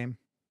leave the game.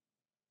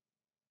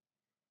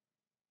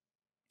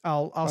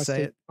 I'll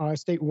say it. Ohio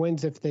State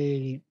wins if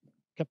they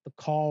kept the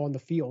call on the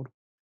field.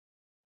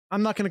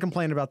 I'm not going to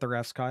complain about the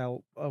refs,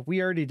 Kyle.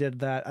 We already did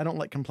that. I don't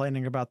like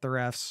complaining about the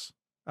refs.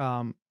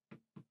 But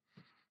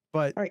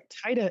all right,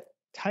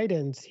 tight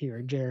ends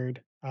here,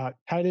 Jared.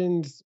 Tight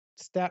ends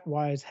stat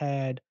wise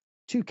had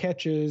 2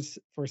 catches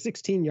for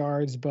 16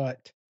 yards,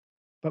 but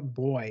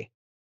boy,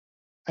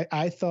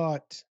 I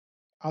thought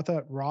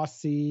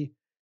Rossi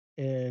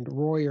and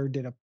Royer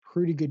did a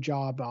pretty good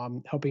job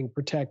helping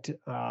protect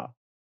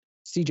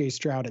CJ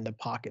Stroud in the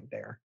pocket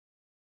there.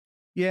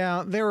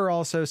 Yeah, there were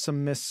also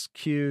some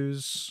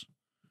miscues.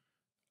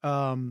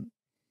 And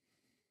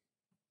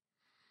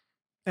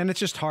it's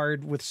just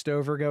hard with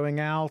Stover going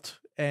out.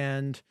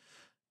 And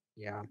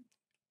yeah,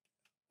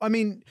 I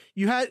mean,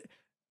 you had,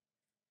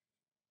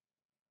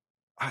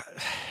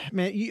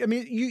 man,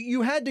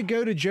 you had to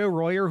go to Joe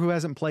Royer, who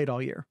hasn't played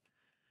all year.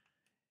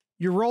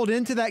 You rolled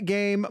into that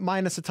game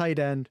minus a tight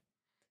end.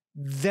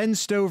 Then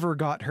Stover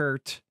got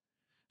hurt.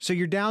 So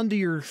you're down to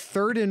your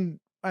third and,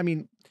 I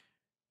mean,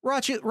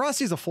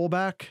 Rossi's a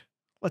fullback.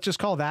 Let's just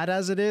call that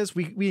as it is.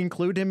 We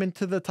include him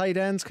into the tight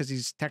ends because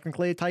he's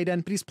technically a tight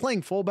end, but he's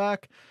playing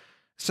fullback.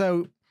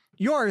 So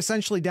you are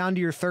essentially down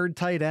to your third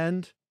tight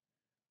end,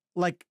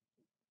 like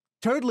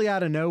totally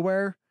out of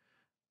nowhere,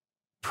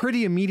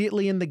 pretty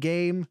immediately in the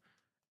game,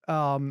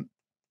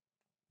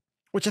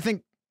 which I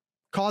think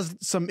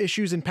caused some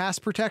issues in pass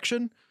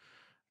protection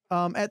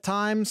at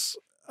times.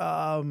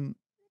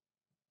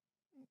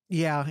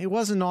 Yeah, it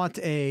was not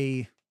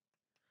a,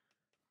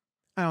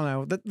 I don't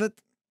know, that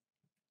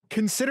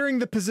considering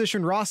the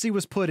position Rossi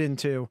was put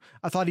into,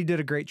 I thought he did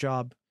a great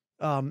job.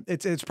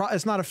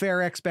 It's not a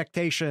fair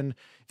expectation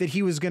that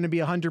he was going to be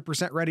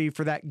 100% ready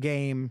for that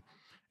game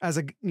as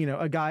a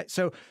guy.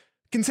 So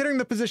considering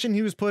the position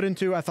he was put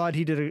into, I thought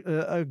he did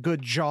a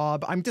good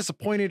job. I'm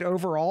disappointed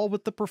overall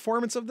with the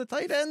performance of the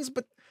tight ends,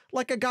 but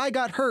like, a guy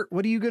got hurt.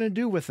 What are you going to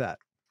do with that?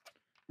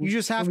 You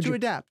just have to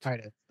adapt. Tight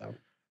end, though.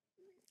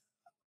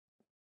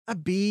 A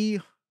B.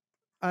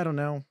 I don't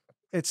know.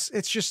 It's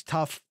just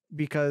tough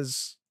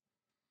because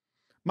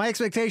my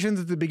expectations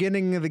at the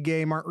beginning of the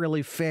game aren't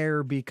really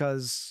fair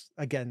because,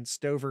 again,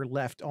 Stover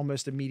left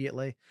almost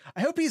immediately.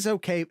 I hope he's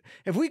okay.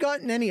 Have we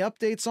gotten any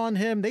updates on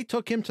him? They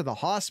took him to the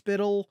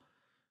hospital.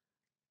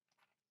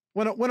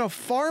 When a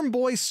farm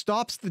boy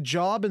stops the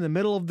job in the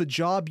middle of the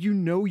job, you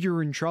know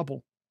you're in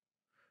trouble.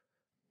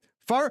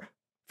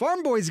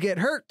 Farm boys get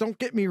hurt, don't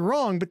get me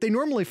wrong, but they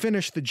normally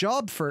finish the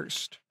job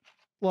first.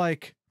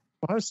 Like,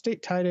 Ohio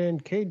State tight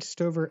end Cade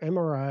Stover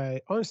MRI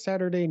on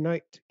Saturday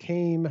night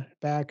came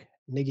back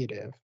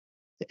negative.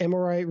 The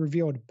MRI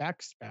revealed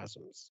back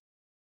spasms.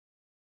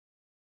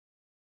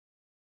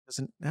 Does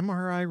an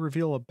MRI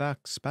reveal a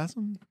back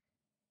spasm?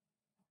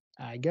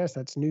 I guess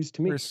that's news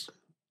to me.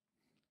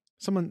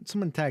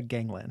 Someone tag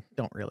Gangland.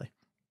 Don't really.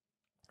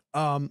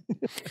 I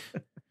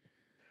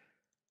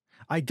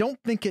don't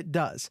think it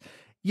does.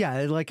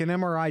 Yeah, like an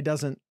MRI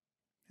doesn't.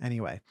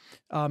 Anyway,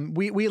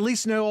 we at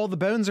least know all the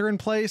bones are in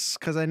place,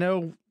 because I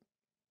know,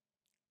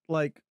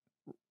 like,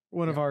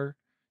 one of our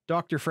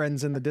doctor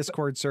friends in the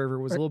Discord server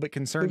was a little bit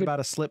concerned about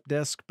a slip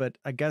disc, but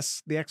I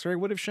guess the X-ray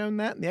would have shown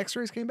that, and the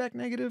X-rays came back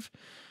negative.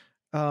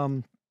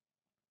 Right,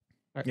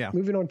 yeah.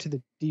 Moving on to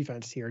the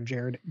defense here,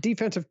 Jared.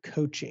 Defensive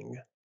coaching.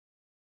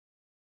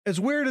 As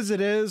weird as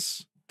it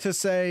is to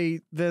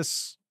say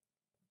this,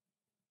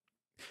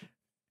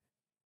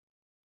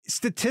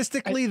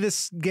 statistically,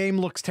 this game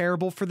looks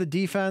terrible for the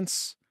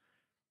defense,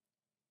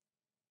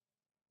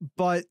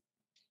 but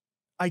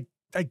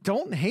I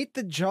don't hate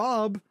the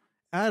job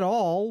at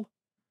all.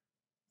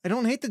 I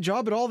don't hate the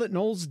job at all that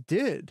Knowles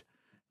did.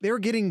 They were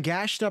getting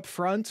gashed up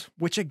front,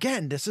 which,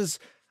 again, this is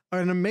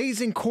an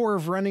amazing core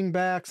of running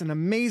backs, an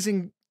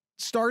amazing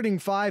starting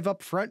 5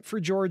 up front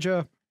for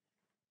Georgia.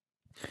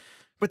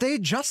 But they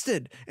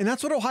adjusted, and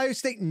that's what Ohio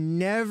State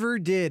never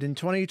did in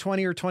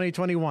 2020 or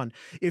 2021.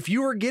 If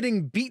you were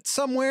getting beat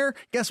somewhere,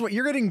 guess what?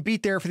 You're getting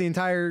beat there for the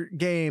entire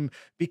game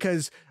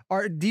because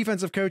our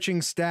defensive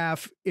coaching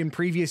staff in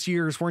previous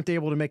years weren't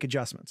able to make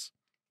adjustments.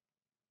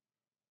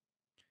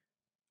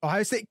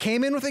 Ohio State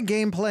came in with a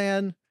game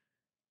plan.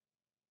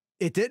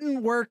 It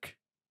didn't work.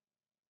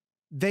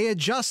 They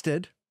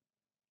adjusted,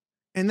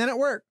 and then it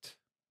worked.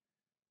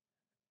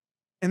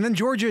 And then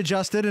Georgia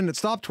adjusted and it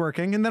stopped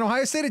working. And then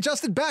Ohio State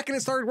adjusted back and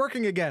it started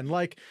working again.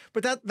 Like,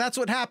 but that's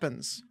what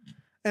happens.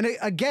 And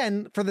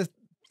again, for the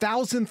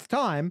 1,000th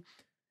time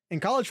in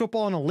college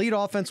football, an elite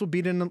offense will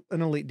beat an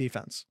elite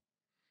defense.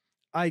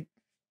 I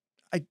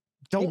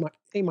don't. A-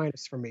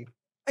 for me.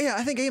 Yeah,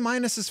 I think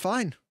A- is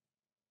fine.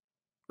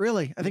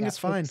 Really, I think it's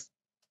fine.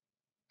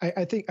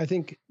 I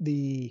think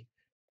the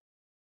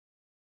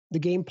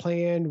game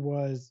plan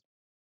was,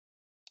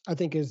 I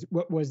think, is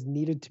what was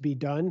needed to be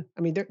done.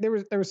 I mean, there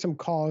was some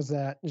calls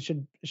that it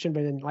shouldn't have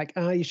been like,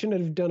 you shouldn't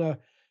have done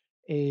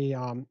a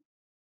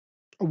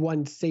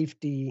one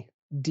safety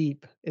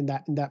deep in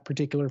that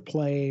particular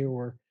play,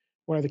 or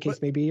whatever the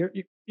case may be.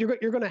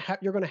 You're gonna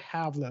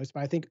have those,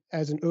 but I think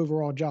as an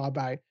overall job,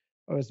 I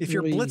was, if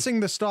you're blitzing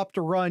the stop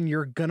to run,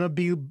 you're gonna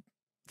be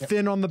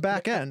thin on the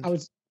back end. I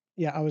was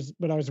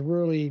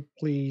really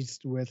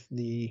pleased with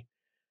the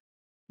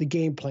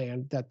game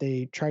plan that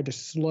they tried to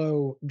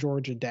slow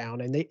Georgia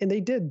down, and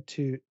they did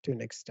to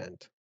an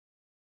extent.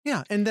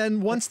 Yeah, and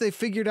then once they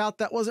figured out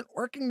that wasn't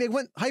working, they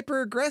went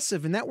hyper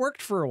aggressive, and that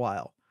worked for a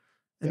while.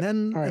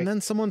 And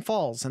then someone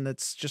falls, and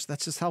that's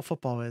just how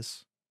football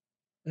is.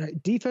 All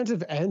right,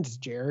 defensive ends,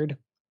 Jared.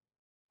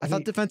 I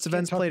thought defensive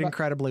ends played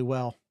incredibly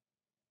well.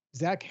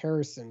 Zach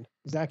Harrison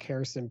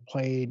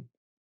played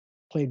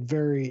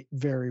very,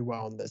 very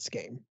well in this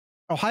game.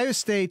 Ohio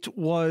State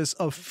was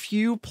a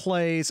few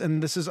plays,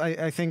 and this is,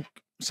 I think,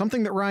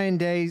 something that Ryan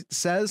Day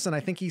says, and I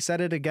think he said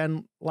it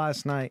again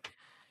last night.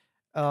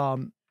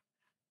 Sometimes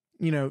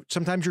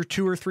you're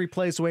 2 or 3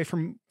 plays away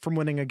from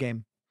winning a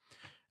game.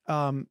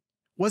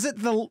 Was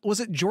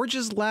it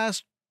Georgia's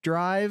last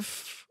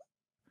drive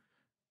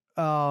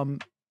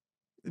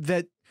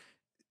that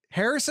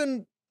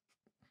Harrison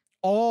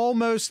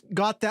almost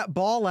got that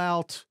ball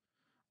out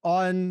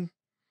on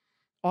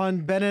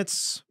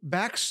Bennett's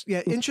backs?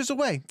 Yeah, inches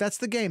away. That's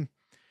the game.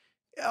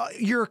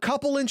 You're a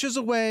couple inches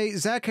away.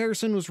 Zach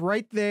Harrison was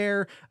right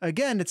there.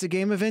 Again, it's a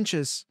game of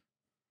inches.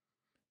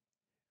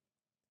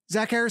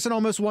 Zach Harrison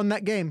almost won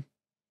that game.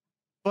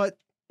 But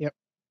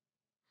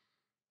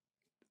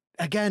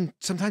again,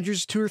 sometimes you're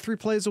just 2 or 3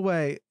 plays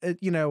away.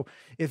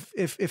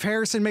 If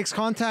Harrison makes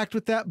contact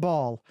with that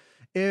ball,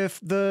 if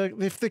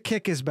the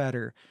kick is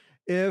better,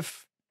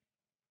 if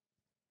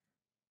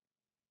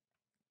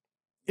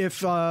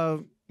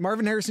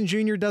Marvin Harrison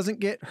Jr. doesn't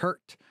get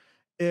hurt,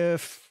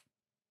 if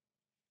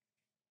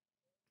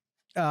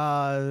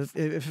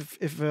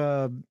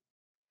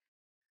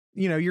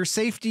your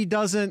safety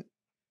doesn't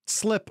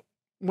slip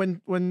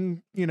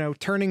when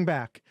turning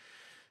back,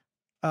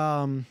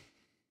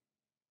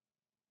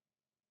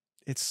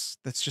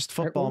 that's just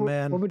football,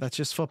 man. That's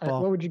just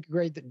football. What would you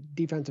grade the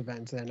defensive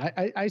ends then?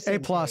 I say A+.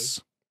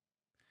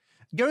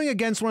 Going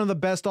against one of the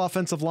best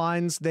offensive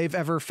lines they've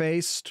ever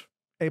faced,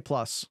 A+.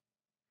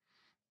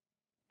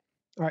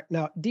 All right,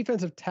 now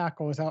defensive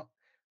tackle is out.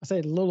 I say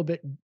a little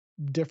bit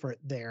different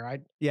there.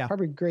 I'd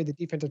probably grade the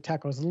defensive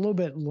tackle as a little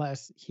bit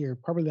less here,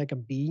 probably like a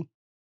B.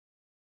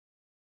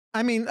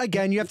 I mean,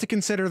 again, you have to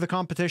consider the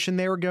competition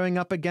they were going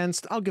up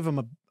against. I'll give them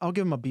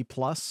a B+.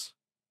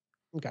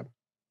 Okay.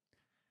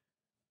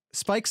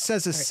 Spikes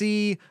says a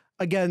C.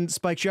 Again,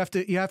 Spikes, you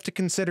have to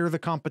consider the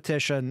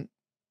competition.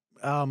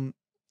 And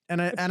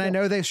I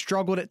know they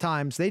struggled at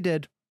times. They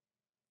did.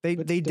 They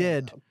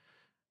did.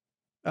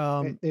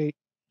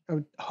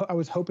 I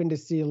was hoping to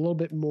see a little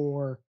bit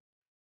more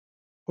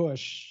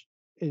push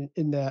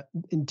in that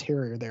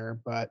interior there,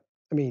 but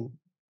I mean,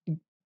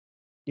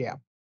 yeah.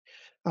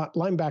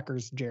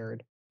 Linebackers,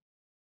 Jared.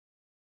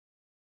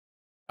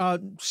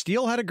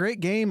 Steele had a great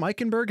game.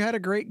 Eichenberg had a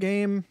great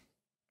game.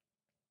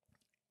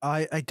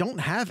 I don't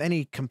have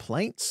any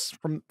complaints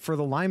for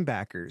the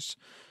linebackers.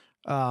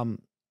 I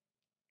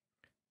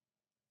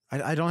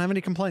don't have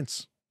any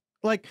complaints.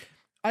 Like,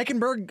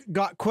 Eichenberg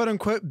got quote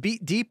unquote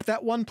beat deep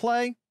that one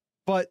play,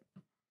 but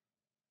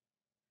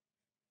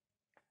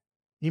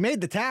he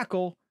made the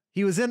tackle.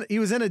 He was in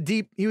a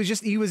deep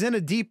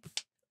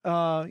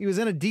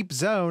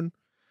zone.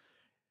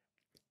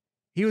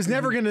 He was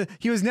never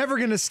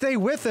gonna stay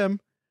with him,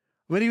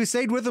 but he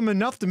stayed with him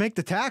enough to make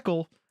the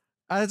tackle.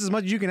 That's as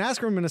much as you can ask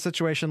from him in a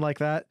situation like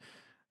that.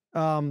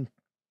 A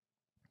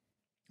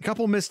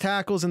couple missed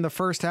tackles in the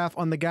first half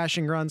on the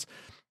gashing runs.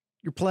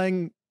 You're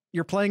playing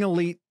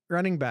elite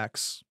running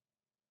backs.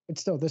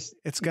 It's still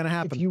it's going to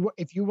happen.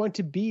 If you want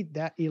to be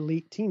that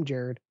elite team,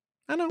 Jared,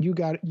 I know you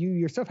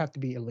yourself have to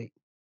be elite.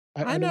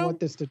 I don't want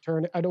this to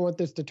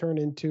turn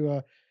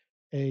into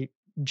a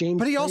James.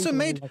 But he also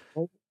made.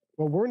 Well,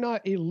 we're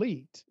not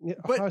elite.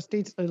 Ohio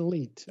State's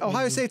elite.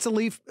 Ohio State's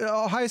elite.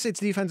 Ohio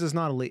State's defense is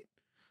not elite.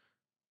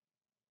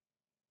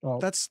 Well,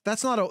 that's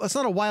not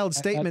a wild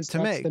statement to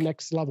make. That's the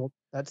next level.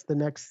 That's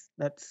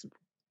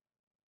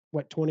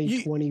what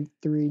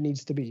 2023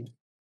 needs to be.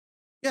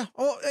 Yeah.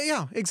 Oh,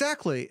 yeah,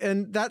 exactly.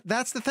 And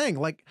that's the thing.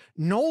 Like,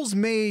 Knowles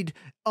made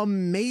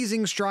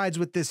amazing strides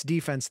with this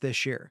defense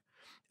this year.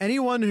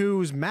 Anyone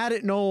who's mad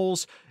at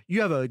Knowles,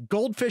 you have a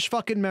goldfish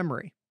fucking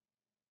memory.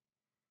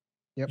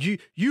 Yep.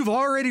 You've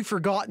already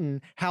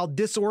forgotten how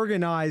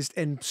disorganized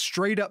and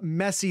straight up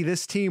messy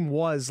this team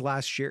was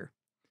last year.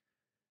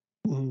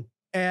 Mm-hmm.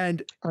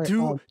 And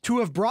to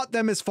have brought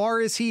them as far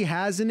as he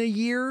has in a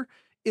year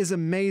is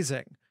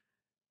amazing.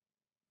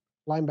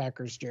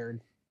 Linebackers,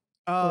 Jared.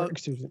 Uh, Or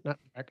excuse me, not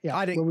back. Yeah.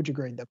 I didn't. What would you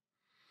grade them?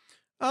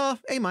 A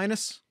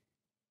minus.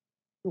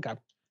 Okay.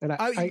 And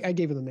I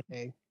gave them an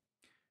A.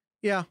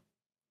 Yeah.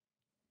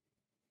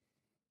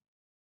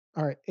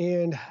 All right.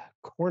 And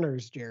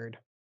corners, Jared.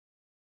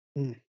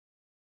 The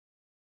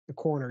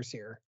corners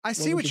here. I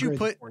see what you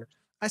put.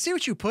 I see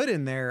what you put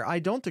in there. I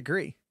don't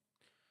agree.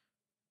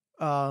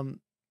 I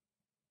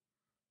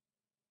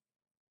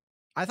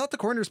thought the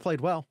corners played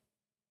well.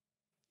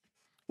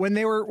 When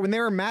they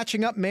were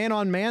matching up man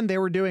on man, they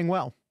were doing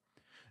well.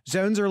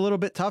 Zones are a little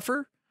bit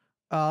tougher.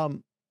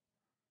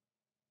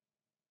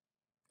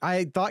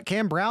 I thought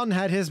Cam Brown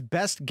had his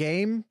best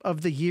game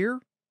of the year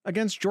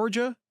against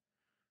Georgia.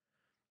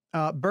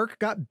 Burke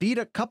got beat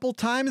a couple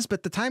times,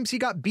 but the times he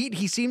got beat,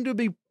 he seemed to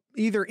be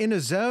either in a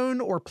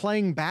zone or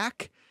playing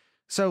back.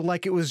 So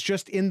like it was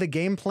just in the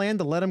game plan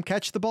to let him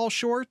catch the ball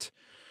short.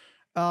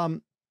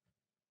 No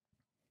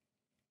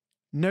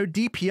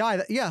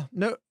DPI.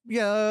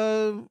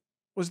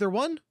 Was there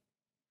one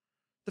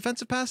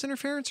defensive pass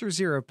interference or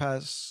zero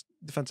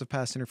defensive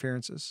pass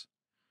interferences?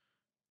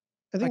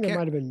 I think there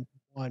might have been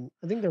one.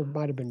 I think there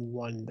might have been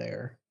one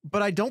there.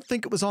 But I don't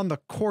think it was on the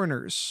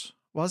corners.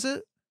 Was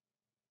it?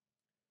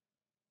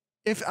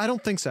 I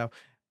don't think so.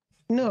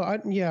 No, I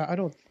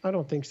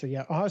don't think so.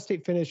 Yeah. Ohio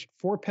State finished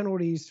 4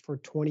 penalties for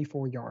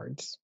 24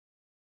 yards.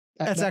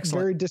 That's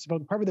excellent. Very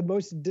disciplined. Probably the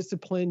most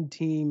disciplined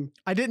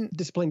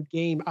disciplined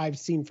game I've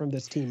seen from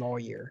this team all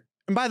year.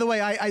 And by the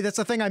way, I that's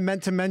the thing I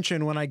meant to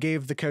mention when I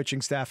gave the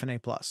coaching staff an A+.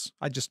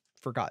 I just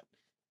forgot.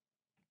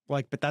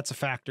 But that's a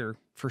factor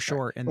for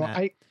sure in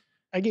that.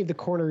 I gave the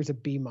corners a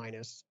B-.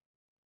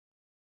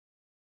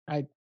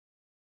 I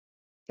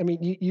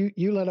mean,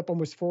 you let up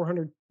almost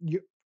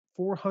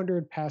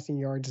 400 passing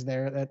yards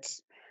there.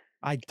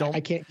 I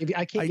can't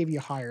give you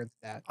higher than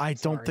that. I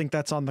don't think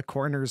that's on the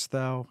corners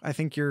though. I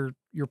think you're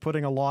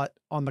putting a lot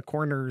on the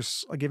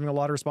corners, giving a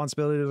lot of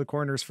responsibility to the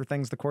corners for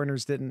things the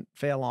corners didn't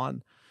fail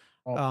on.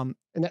 And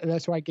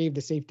that's why I gave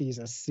the safeties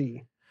a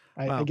C.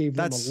 I gave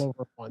them a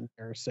lower one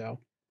there. So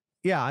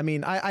yeah, I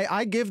mean,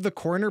 I give the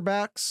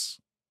cornerbacks,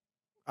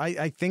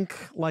 I think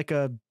like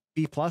a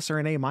B+ or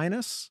an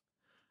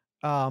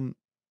A-.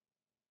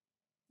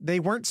 They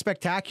weren't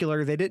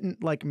spectacular. They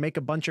didn't make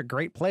a bunch of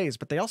great plays,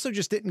 but they also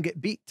just didn't get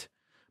beat.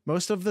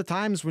 Most of the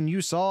times when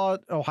you saw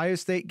Ohio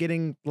State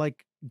getting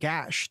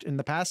gashed in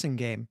the passing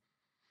game,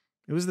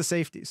 it was the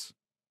safeties.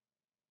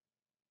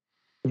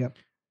 Yep.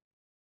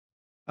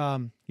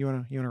 You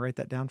wanna write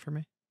that down for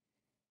me?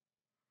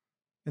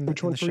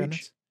 Which one for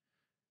each?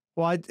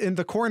 Well, in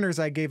the corners,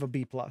 I gave a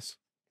B+. All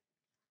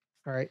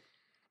right.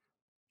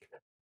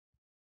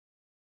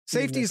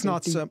 Safety's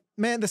not so,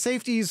 man. The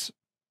safeties,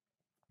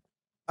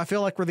 I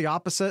feel like we're the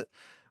opposite.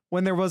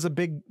 When there was a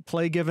big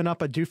play given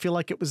up, I do feel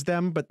like it was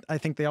them, but I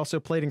think they also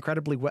played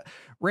incredibly well.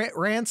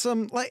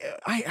 Ransom,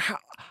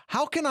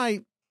 how can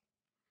I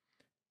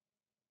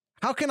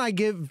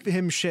give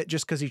him shit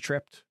just because he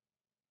tripped?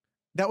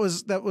 That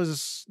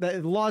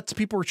lots of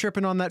people were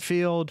tripping on that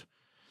field,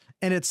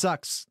 and it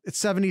sucks. It's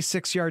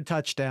 76-yard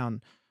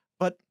touchdown,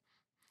 but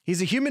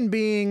he's a human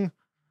being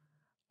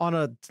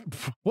on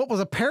what was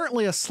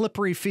apparently a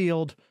slippery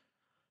field.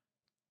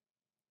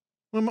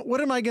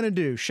 What am I going to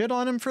do? Shit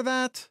on him for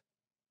that?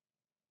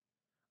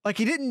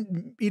 He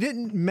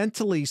didn't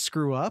mentally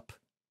screw up.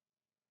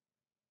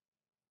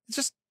 It's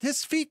just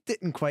his feet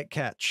didn't quite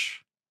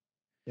catch.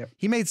 Yep.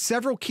 He made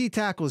several key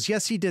tackles.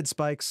 Yes, he did,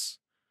 Spikes.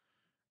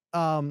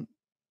 I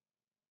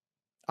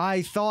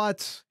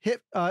thought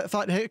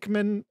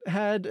Hickman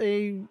had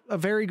a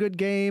very good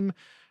game.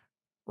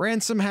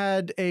 Ransom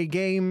had a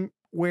game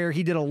where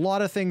he did a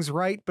lot of things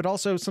right, but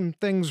also some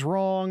things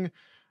wrong.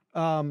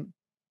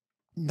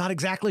 Not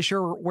exactly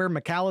sure where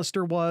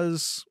McAllister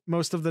was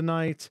most of the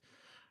night.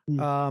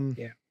 Yeah.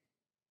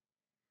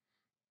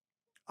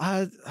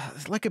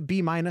 Like a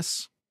B-.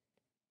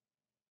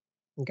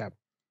 Okay.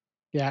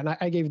 Yeah, and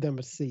I gave them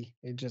a C.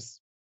 It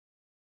just,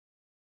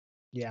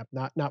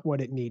 not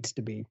what it needs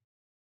to be.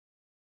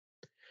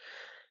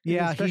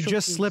 Yeah, he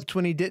just slipped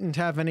when he didn't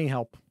have any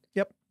help.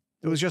 Yep.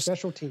 It was just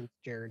special teams,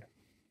 Jared.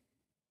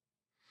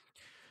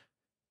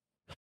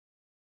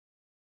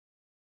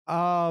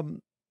 I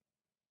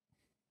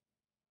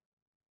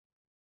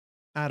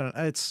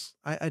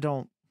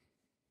don't.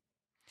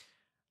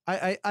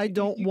 I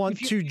don't want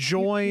to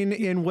join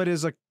in what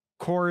is a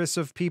chorus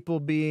of people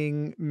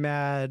being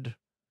mad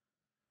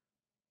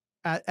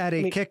at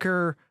a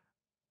kicker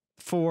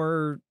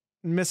for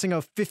missing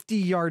a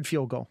 50-yard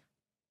field goal.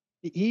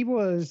 He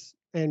was,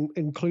 and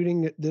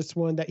including this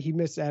one that he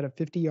missed at a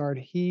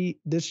 50-yard.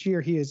 This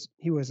year he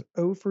was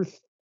 0 for.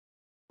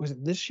 Was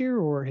it this year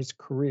or his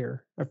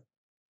career?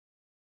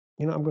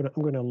 I'm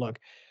gonna look,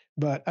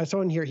 but I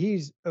saw in here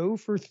he's 0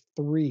 for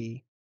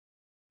 3.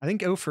 I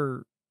think 0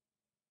 for.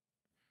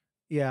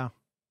 Yeah,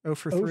 0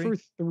 for 3. 0 for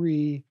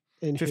 3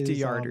 in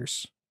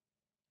 50-yarders.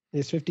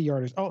 His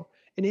 50-yarders. Oh,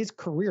 in his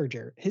career,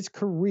 Jared. His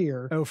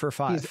career. 0 for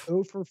 5. He's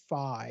 0 for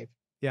 5.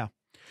 Yeah.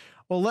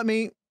 Well, let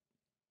me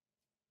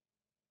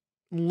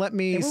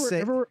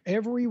say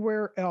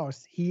everywhere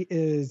else he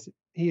is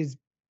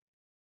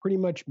pretty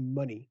much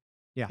money.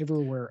 Yeah.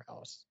 Everywhere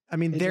else. I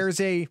mean,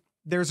 It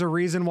there's a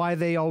reason why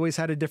they always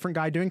had a different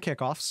guy doing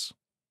kickoffs.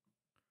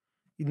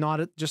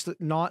 Not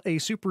a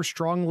super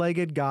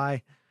strong-legged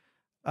guy.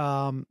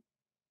 And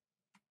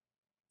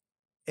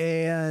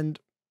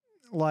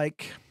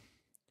like,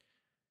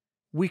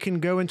 we can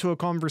go into a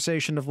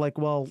conversation of like,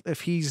 well,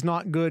 if he's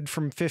not good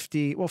from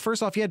 50, well,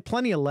 first off, he had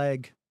plenty of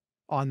leg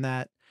on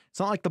that. It's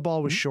not like the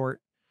ball was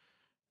short.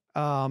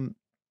 And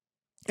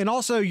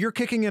also you're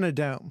kicking in a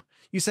dome.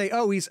 You say,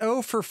 oh, he's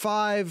 0 for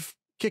 5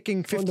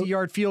 kicking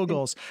 50-yard field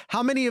goals.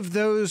 How many of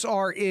those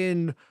are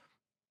in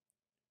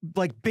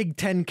like Big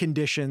Ten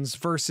conditions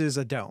versus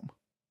a dome?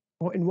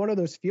 Well, in one of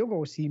those field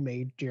goals he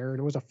made,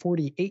 Jared, was a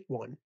 48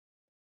 one.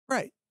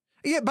 Right.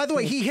 Yeah, by the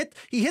way, he hit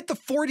the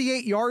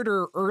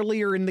 48-yarder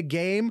earlier in the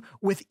game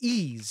with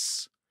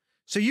ease.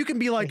 So you can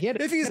be like,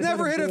 if he's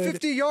never hit a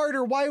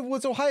 50-yarder, why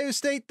was Ohio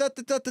State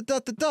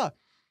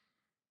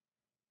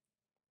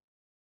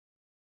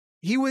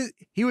He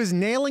was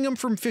nailing them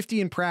from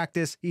 50 in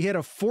practice. He hit a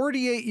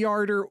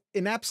 48-yarder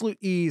in absolute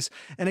ease.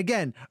 And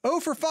again, 0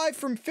 for 5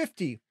 from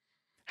 50.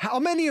 How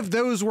many of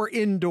those were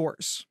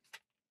indoors?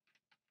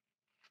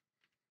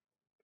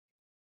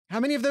 How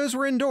many of those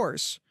were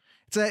indoors?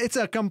 It's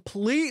a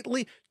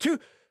completely two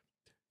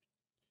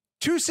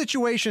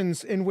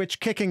situations in which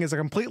kicking is a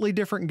completely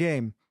different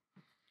game.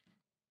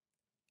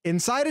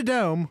 Inside a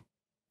dome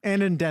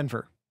and in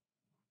Denver.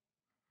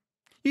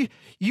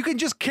 You can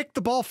just kick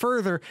the ball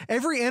further.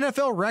 Every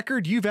NFL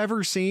record you've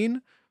ever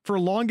seen for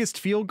longest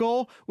field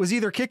goal was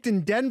either kicked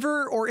in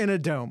Denver or in a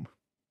dome.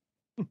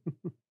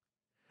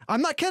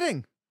 I'm not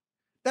kidding.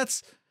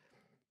 That's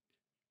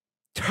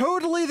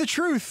totally the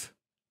truth.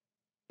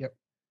 Yep.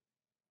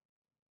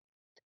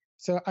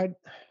 So I'd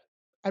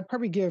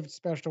probably give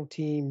special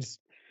teams.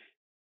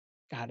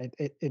 God,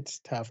 it's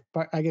tough,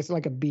 but I guess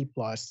like a B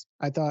plus.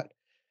 I thought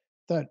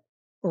that,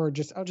 or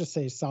just I'll just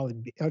say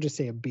solid B. I'll just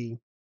say a B.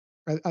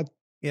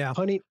 Yeah.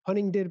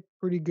 Punting did a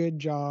pretty good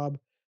job.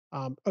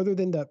 Other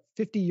than the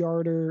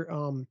 50-yarder,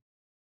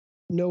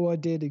 Noah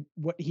did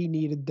what he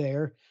needed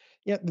there.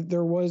 Yeah,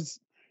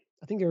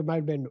 I think there might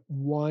have been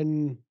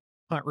one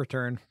punt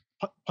return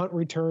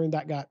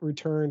that got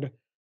returned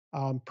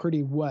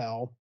pretty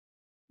well.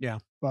 Yeah.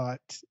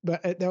 But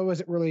that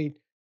wasn't really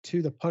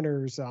to the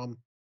punters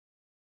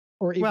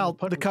or even the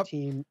punter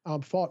team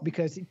fault,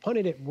 because he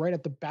punted it right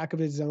at the back of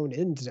his own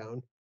end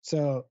zone.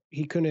 So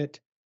he couldn't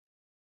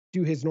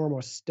do his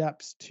normal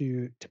steps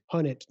to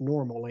punt it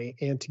normally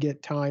and to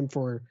get time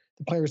for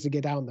the players to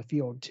get out on the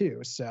field too.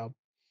 So,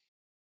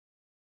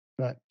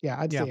 but yeah,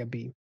 I'd say a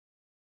B.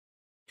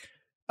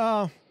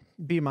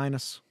 B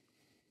minus.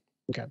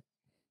 Okay.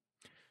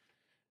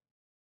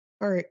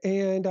 All right.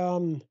 And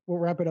we'll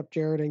wrap it up,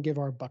 Jared, and give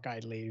our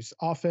Buckeye leaves.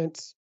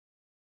 Offense.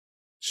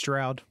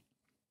 Stroud.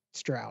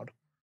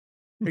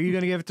 Are you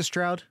going to give it to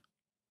Stroud?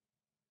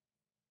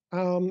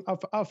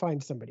 I'll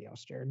find somebody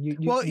else, Jared.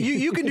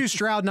 You can do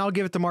Stroud, and I'll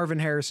give it to Marvin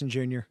Harrison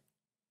Jr.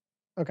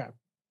 Okay.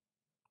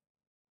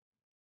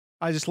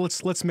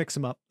 Let's mix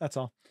them up. That's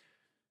all.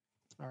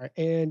 All right.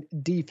 And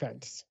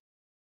defense.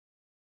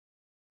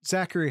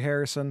 Zachary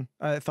Harrison,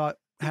 I thought,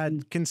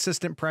 had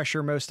consistent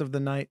pressure most of the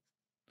night.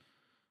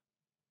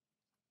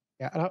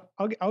 Yeah,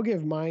 I'll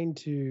give mine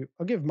to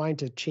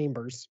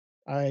Chambers.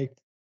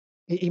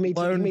 He made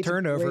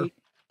turnover.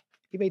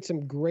 He made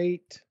some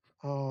great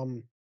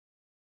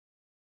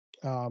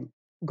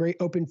great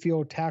open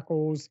field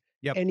tackles.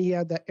 Yep. And he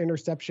had that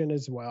interception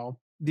as well.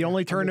 The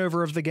only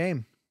turnover of the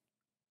game.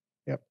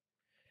 Yep.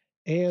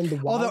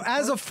 And although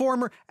as a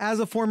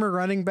former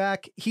running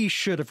back, he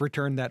should have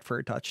returned that for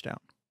a touchdown.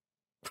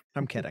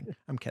 I'm kidding.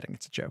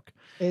 It's a joke.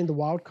 And the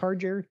wild card,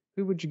 Jared,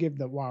 who would you give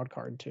the wild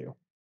card to?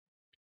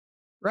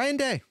 Ryan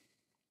Day.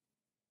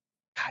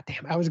 God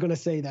damn, I was going to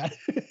say that.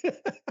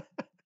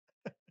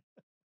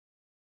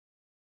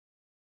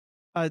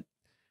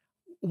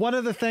 One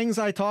of the things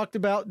I talked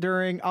about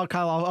during,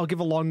 I'll give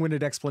a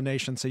long-winded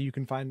explanation so you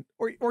can find,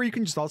 or you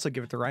can just also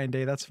give it to Ryan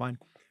Day. That's fine.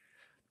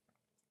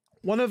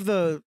 One of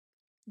the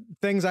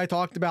things I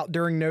talked about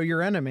during Know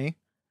Your Enemy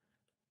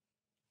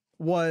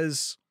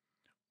was,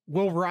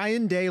 will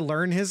Ryan Day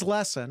learn his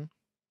lesson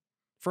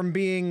from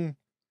being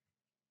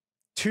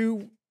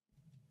too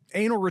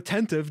anal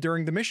retentive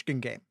during the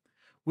Michigan game?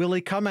 Will he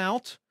come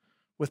out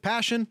with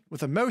passion,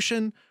 with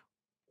emotion,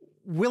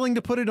 willing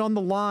to put it on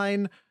the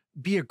line,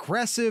 be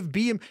aggressive,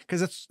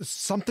 because it's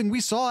something we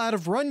saw out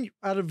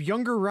of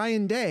younger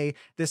Ryan Day,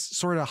 this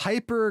sort of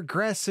hyper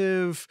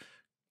aggressive,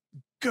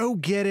 go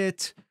get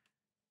it,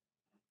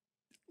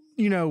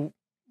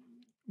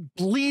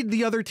 bleed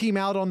the other team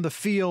out on the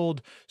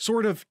field,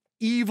 sort of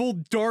evil,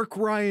 dark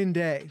Ryan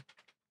Day.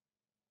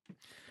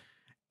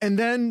 And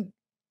then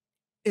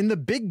in the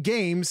big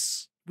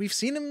games, we've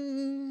seen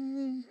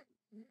him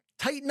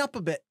tighten up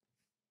a bit.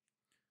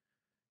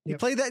 He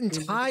played that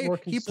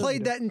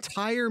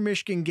entire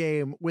Michigan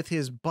game with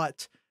his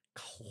butt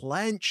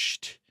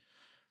clenched.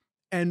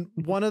 And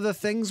one of the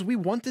things we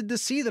wanted to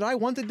see, that I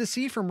wanted to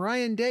see from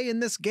Ryan Day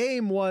in this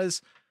game,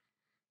 was,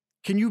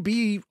 can you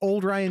be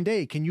old Ryan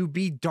Day? Can you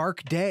be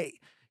dark Day?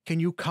 can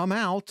you come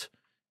out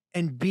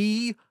and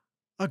be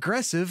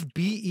aggressive,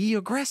 be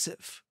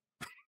aggressive?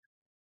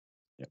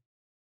 Yep.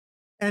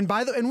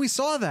 And we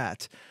saw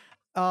that.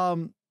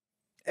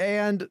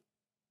 And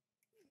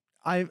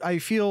I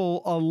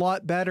feel a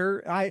lot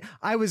better.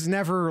 I was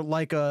never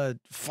like a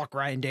fuck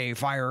Ryan Day,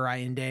 fire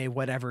Ryan Day,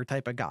 whatever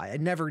type of guy. I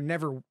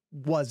never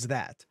was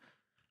that.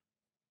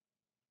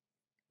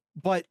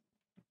 But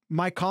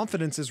my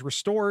confidence is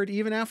restored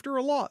even after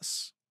a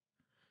loss.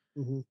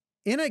 Mm-hmm.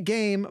 In a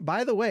game,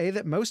 by the way,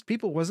 that most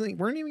people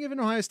weren't even giving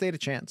Ohio State a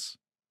chance.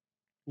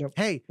 Nope.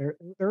 Hey,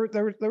 there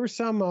were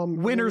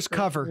some winners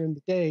cover in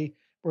the day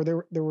where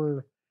there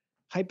were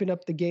hyping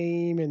up the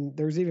game, and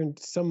there's even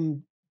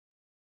some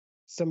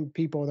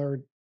people that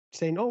are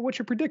saying, "Oh, what's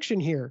your prediction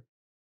here?"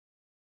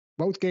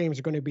 Both games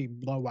are going to be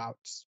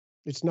blowouts.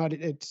 It's not.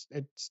 It's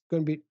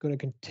going to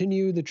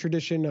continue the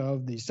tradition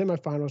of the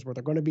semifinals where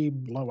they're going to be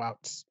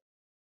blowouts.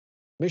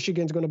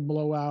 Michigan's going to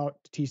blow out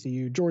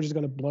TCU. Georgia's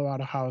going to blow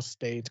out Ohio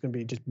State. It's going to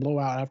be just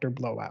blowout after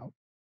blowout.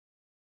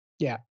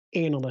 Yeah,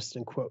 analysts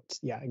in quotes.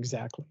 Yeah,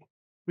 exactly.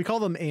 We call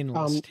them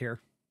analysts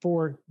here.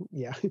 For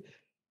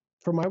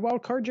my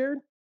wild card, Jared.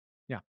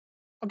 Yeah,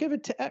 I'll give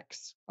it to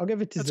X. I'll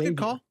give it to Xavier. That's a good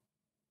call.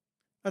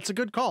 That's a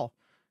good call.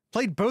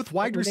 Played both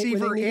wide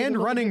receiver and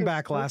running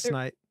back last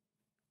night.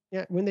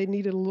 Yeah, when they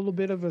needed a little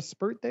bit of a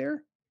spurt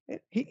there,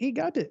 he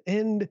got it.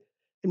 And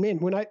man,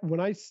 when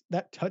I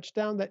that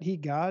touchdown that he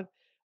got,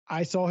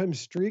 I saw him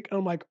streak.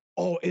 I'm like,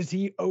 oh, is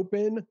he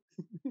open?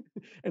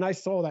 And I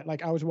saw that.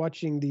 Like I was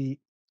watching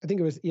I think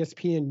it was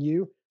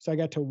ESPNU, so I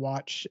got to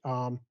watch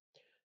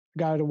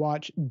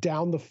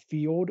down the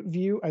field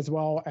view as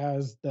well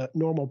as the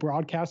normal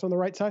broadcast on the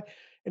right side.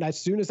 And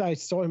as soon as I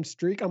saw him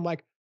streak, I'm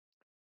like,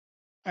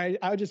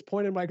 I just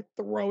pointed, like,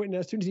 throw it. And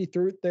as soon as he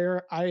threw it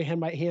there, I had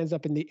my hands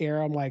up in the air.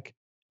 I'm like,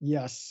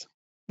 yes,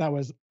 that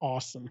was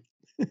awesome.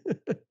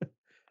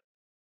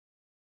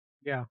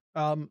 Yeah.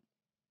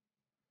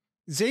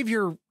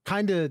 Xavier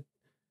kind of,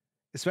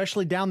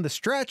 especially down the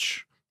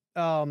stretch,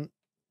 kind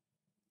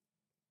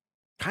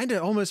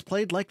of almost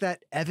played like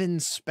that Evan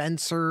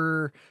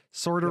Spencer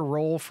sort of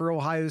role for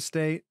Ohio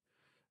State.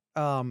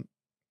 Does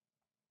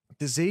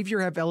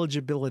Xavier have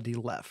eligibility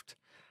left?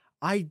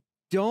 I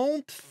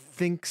don't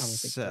think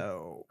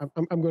so.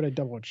 I'm going to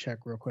double check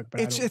real quick,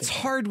 but it's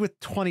hard with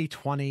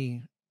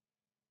 2020.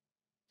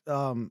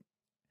 But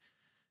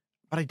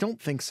I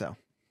don't think so.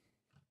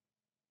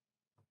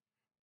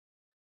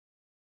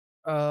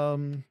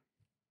 Kyle's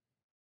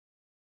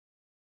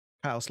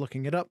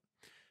looking it up.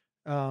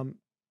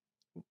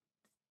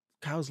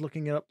 Kyle's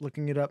looking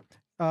it up.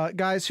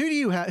 Guys, who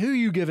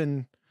you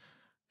giving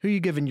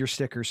your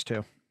stickers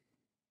to?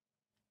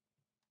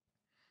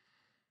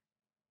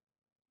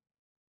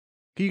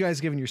 Who you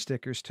guys giving your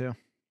stickers to?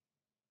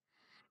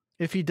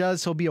 If he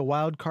does, he'll be a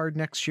wild card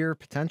next year,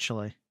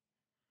 potentially.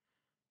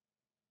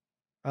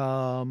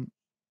 Apparently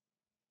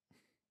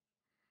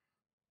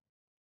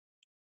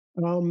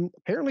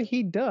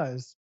he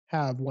does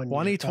have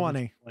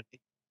 2020.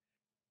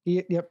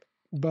 Yep.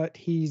 But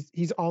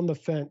he's on the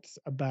fence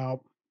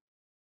about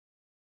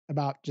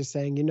just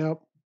saying,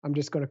 I'm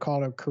just going to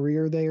call it a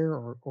career there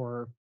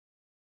or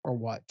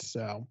what.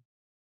 So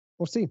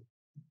we'll see.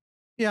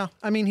 Yeah.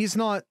 I mean, he's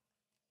not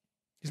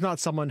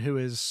someone who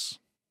is,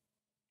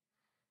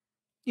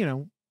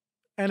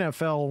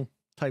 NFL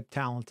type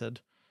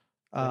talented.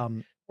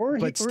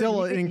 But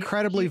still an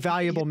incredibly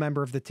valuable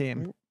member of the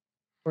team.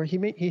 Or he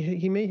may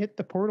hit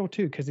the portal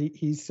too, because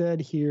he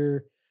said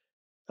here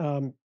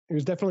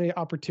there's definitely an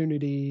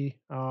opportunity,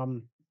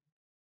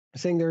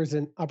 saying there's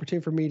an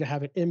opportunity for me to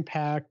have an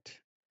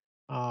impact,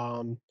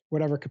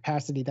 whatever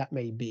capacity that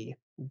may be.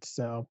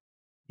 So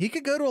he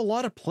could go to a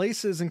lot of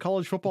places in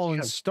college football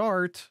and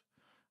start,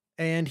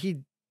 and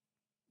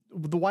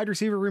the wide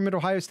receiver room at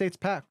Ohio State's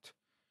packed.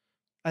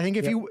 I think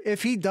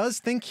if he does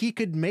think he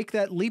could make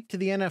that leap to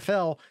the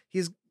NFL,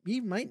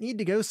 he might need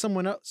to go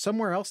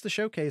somewhere else to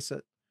showcase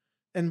it.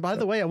 And by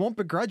the way, I won't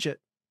begrudge it.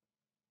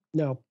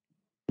 No.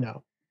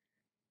 All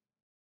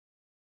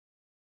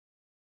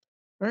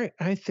right.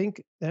 I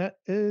think that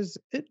is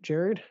it,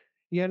 Jared.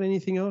 You got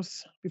anything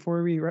else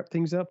before we wrap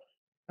things up?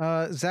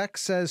 Zach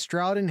says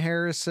Stroud and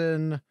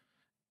Harrison,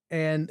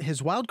 and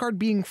his wild card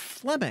being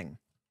Fleming.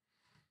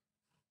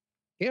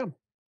 Yeah.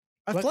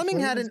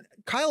 Fleming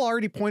Kyle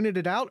already pointed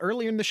it out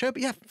earlier in the show,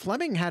 but yeah,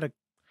 Fleming had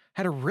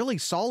a really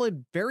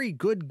solid, very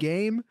good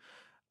game.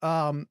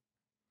 I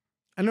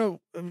know,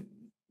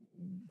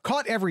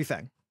 caught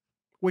everything,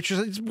 which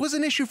was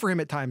an issue for him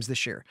at times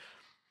this year.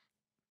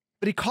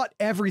 But he caught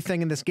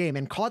everything in this game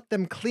and caught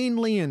them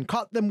cleanly and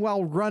caught them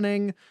while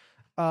running.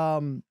 Yeah,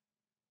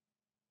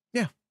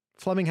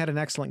 Fleming had an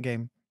excellent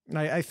game.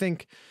 I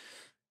think,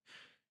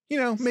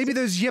 maybe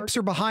those yips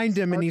are behind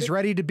him and he's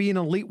ready to be an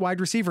elite wide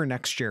receiver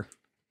next year.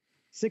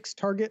 6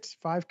 targets,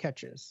 5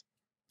 catches.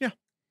 Yeah.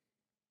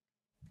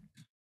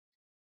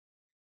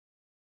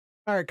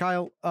 All right,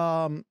 Kyle.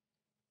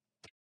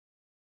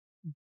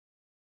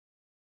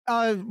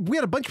 We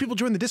had a bunch of people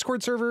join the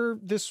Discord server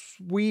this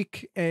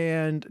week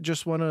and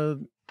just want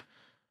to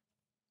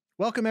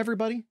welcome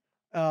everybody.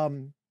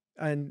 And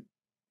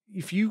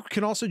if you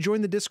can also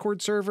join the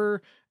Discord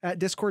server at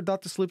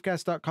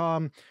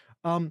discord.thesloopcast.com.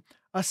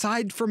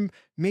 Aside from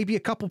maybe a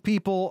couple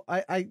people,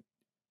 I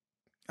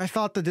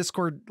thought the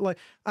Discord, like,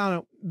 I don't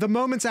know, the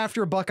moments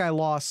after a Buckeye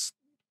loss,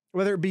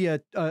 whether it be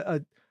a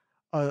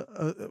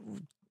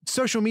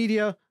social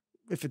media,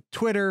 if it's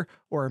Twitter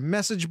or a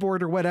message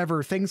board or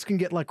whatever, things can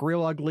get like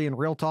real ugly and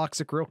real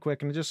toxic real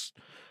quick. And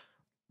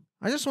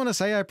I just want to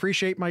say I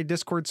appreciate my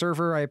Discord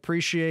server. I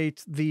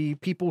appreciate the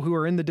people who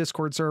are in the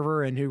Discord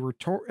server and who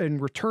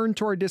return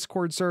to our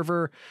Discord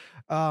server,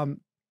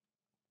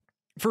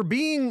 for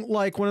being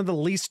like one of the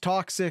least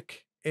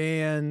toxic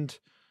and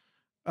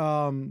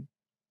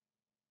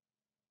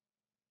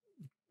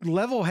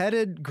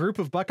level-headed group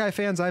of Buckeye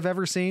fans I've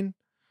ever seen.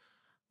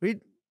 We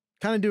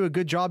kind of do a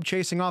good job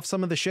chasing off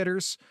some of the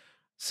shitters.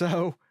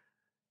 So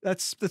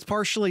that's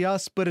partially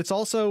us, but it's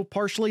also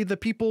partially the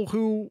people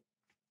who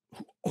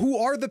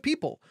are the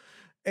people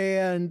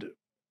and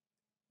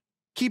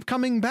keep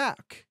coming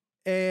back.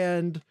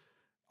 And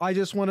I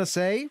just want to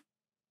say,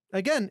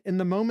 again, in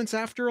the moments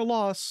after a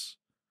loss,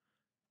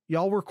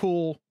 y'all were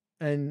cool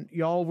and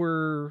y'all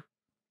were,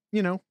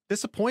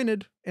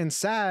 disappointed and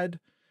sad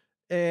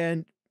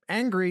and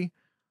angry,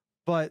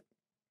 but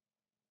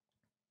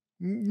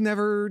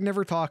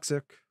never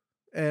toxic.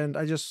 And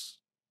I just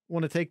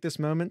want to take this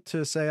moment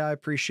to say I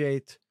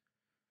appreciate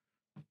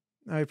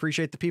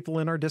the people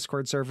in our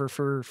Discord server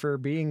for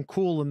being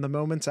cool in the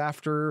moments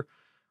after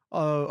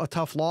a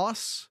tough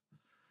loss.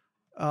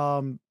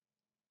 And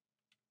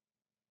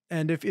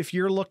if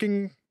you,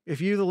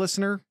 the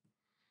listener,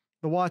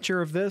 the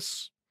watcher of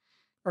this,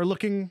 are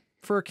looking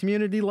for a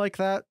community like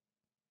that,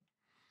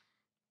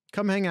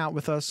 come hang out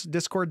with us.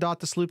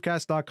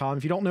 Discord.thesloopcast.com.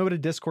 If you don't know what a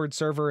Discord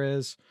server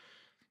is,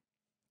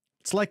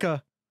 it's like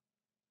a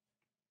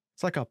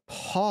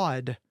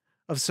pod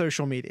of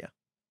social media.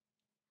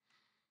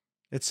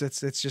 It's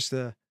just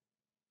a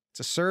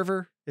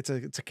server. It's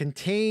a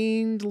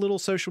contained little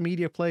social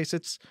media place.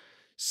 It's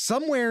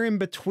somewhere in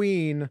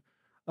between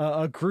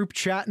a group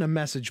chat and a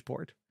message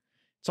board.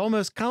 It's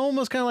almost kind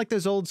of like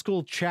those old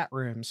school chat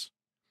rooms,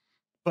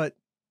 but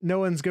no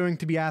one's going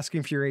to be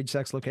asking for your age,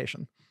 sex,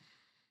 location.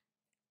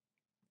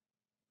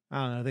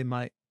 I don't know. They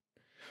might,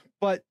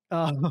 but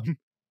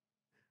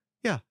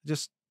yeah,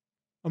 just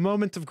a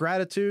moment of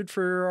gratitude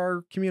for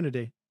our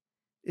community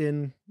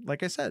in,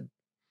 like I said,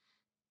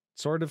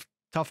 sort of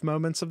tough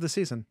moments of the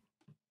season.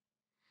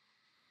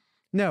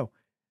 No,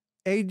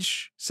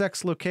 age,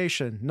 sex,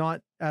 location,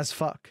 not as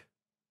fuck.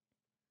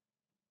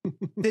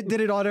 Did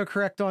it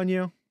autocorrect on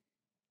you?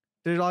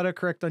 Did it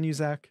autocorrect on you,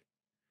 Zach?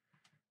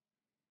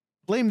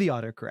 Blame the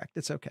autocorrect.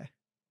 It's okay.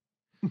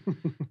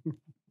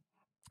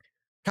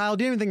 Kyle,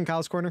 do you have anything in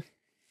Kyle's corner?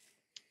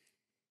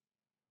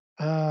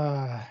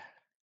 No,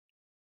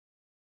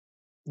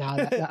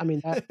 I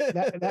mean,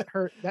 that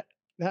hurt.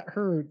 That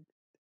hurt.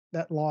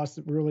 That loss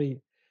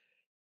really,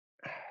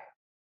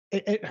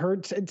 it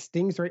hurts. It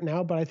stings right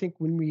now. But I think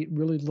when we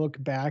really look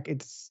back,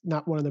 it's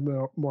not one of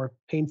the more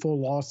painful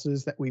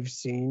losses that we've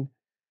seen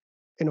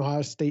in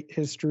Ohio State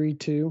history,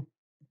 too.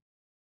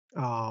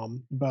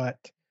 But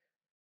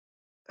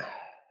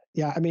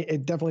yeah, I mean,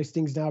 it definitely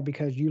stings now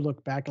because you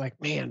look back like,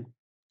 man,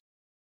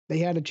 they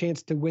had a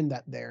chance to win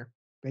that there.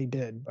 They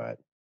did, but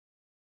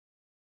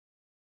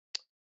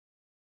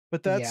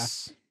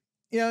that's,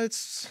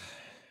 it's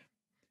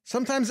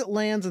sometimes it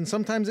lands and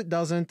sometimes it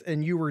doesn't.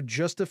 And you were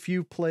just a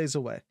few plays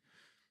away.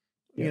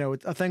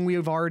 Yep. A thing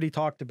we've already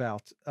talked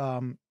about.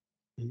 But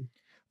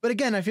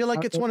again, I feel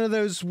like it's one of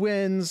those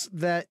wins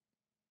that,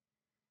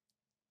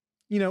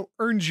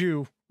 earns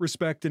you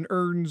respect and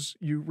earns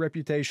you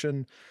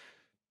reputation.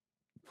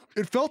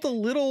 It felt a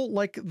little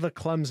like the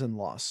Clemson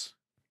loss.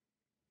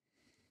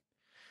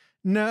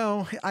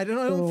 No, I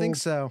don't think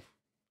so.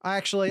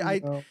 I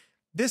don't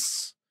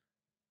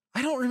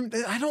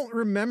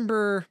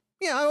remember.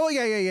 Yeah. Oh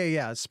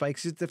yeah.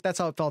 Spikes. If that's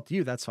how it felt to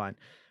you, that's fine.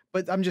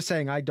 But I'm just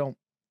saying, I don't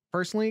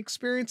personally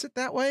experience it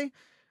that way.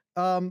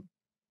 I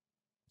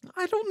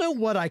don't know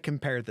what I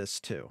compare this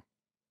to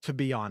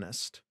be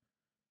honest.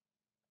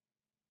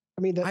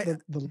 I mean, the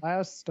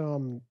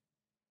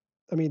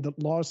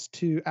loss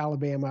to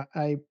Alabama,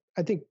 I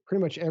think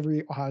pretty much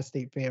every Ohio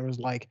State fan was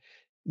like,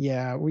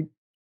 yeah, we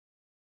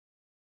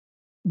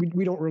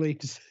don't really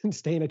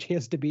stand a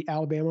chance to beat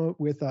Alabama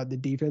with the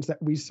defense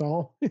that we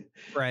saw.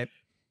 Right.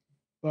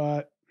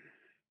 But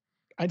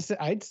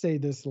I'd say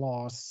this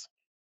loss,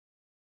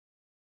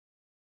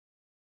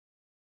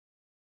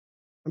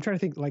 I'm trying to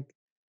think, like,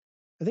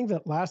 I think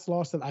that last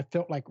loss that I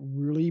felt like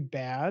really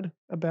bad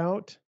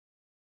about,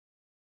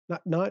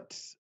 not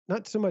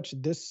so much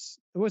this,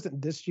 it wasn't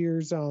this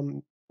year's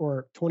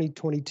or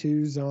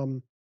 2022's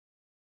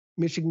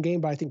Michigan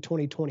game, but I think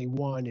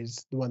 2021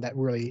 is the one that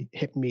really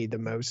hit me the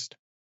most.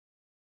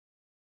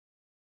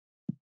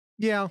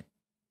 Yeah.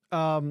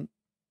 This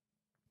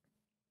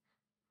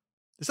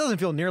doesn't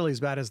feel nearly as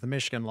bad as the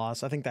Michigan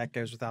loss. I think that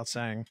goes without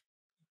saying.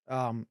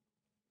 Yep.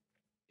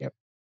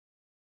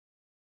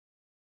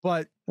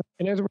 But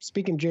and as we're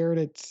speaking, Jared,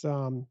 it's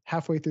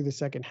halfway through the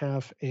second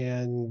half,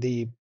 and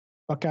the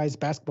Buckeyes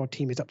basketball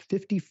team is up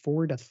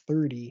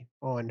 54-30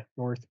 on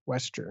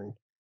Northwestern.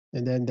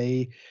 And then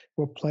they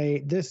will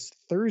play this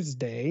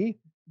Thursday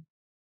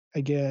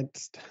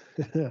against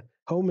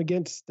home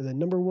against the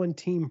number 1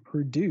 team,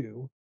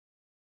 Purdue.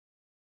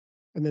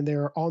 And then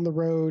they're on the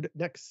road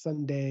next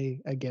Sunday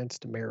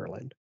against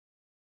Maryland.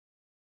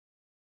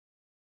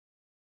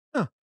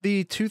 Huh.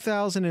 The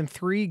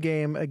 2003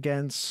 game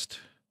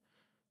against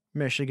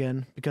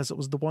Michigan, because it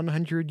was the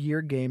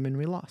 100-year game and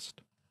we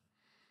lost.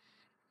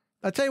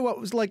 I'll tell you what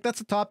was like, that's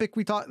a topic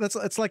we talk.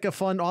 It's like a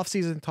fun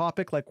off-season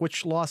topic, like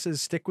which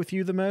losses stick with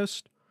you the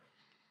most.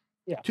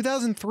 Yeah.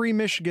 2003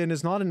 Michigan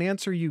is not an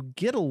answer you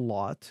get a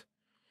lot,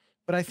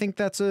 but I think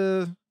that's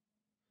at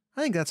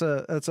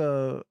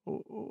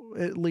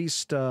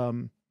least, what's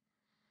the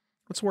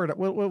word?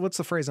 What's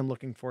the phrase I'm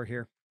looking for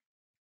here?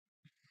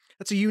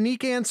 It's a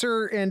unique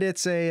answer, and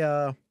it's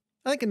I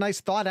think a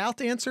nice thought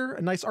out answer,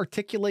 a nice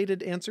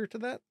articulated answer to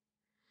that.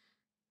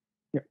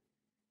 Yeah.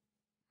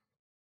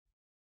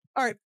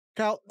 All right,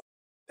 Kyle,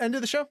 end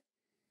of the show?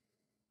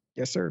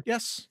 Yes, sir.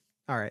 Yes.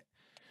 All right.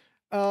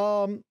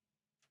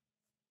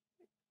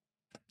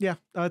 Yeah.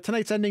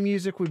 Tonight's ending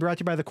music we brought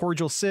to you by the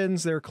Cordial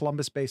Sins. They're a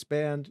Columbus-based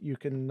band. You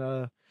can,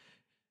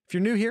 if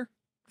you're new here,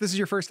 this is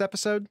your first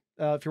episode.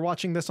 If you're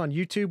watching this on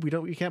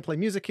YouTube, you can't play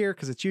music here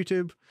because it's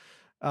YouTube.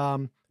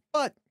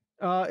 But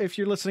if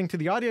you're listening to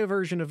the audio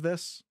version of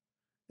this,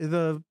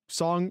 the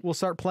song will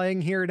start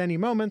playing here at any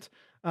moment.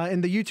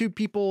 And the YouTube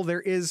people, there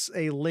is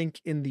a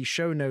link in the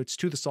show notes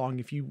to the song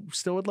if you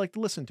still would like to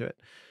listen to it.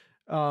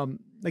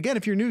 Again,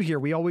 if you're new here,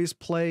 we always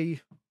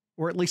play,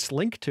 or at least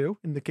link to,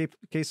 in the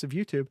case of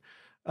YouTube,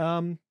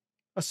 a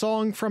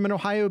song from an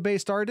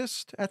Ohio-based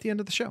artist at the end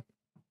of the show.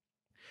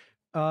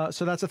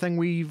 So that's a thing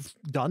we've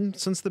done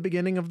since the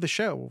beginning of the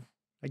show.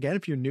 Again,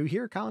 if you're new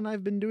here, Kyle and I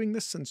have been doing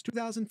this since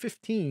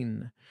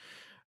 2015.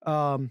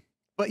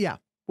 But yeah,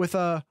 with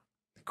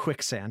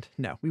Quicksand.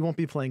 No, we won't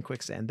be playing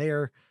Quicksand.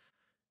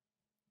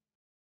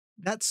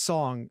 That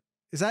song,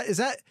 is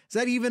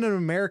that even an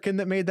American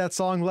that made that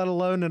song, let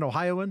alone an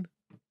Ohioan?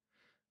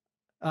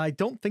 I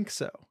don't think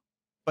so.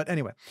 But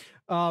anyway,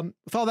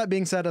 with all that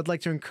being said, I'd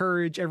like to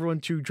encourage everyone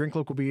to drink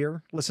local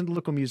beer, listen to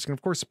local music, and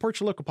of course, support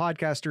your local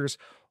podcasters.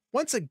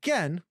 Once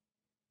again,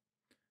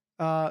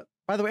 by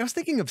the way, I was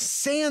thinking of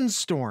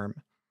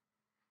Sandstorm,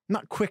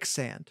 not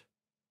Quicksand.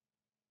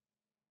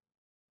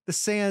 The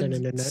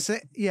Sandstorm,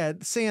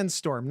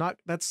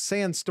 that's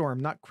Sandstorm,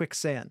 not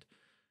Quicksand.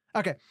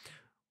 Okay.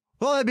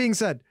 With all that being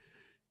said,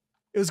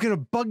 it was going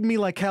to bug me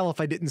like hell if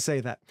I didn't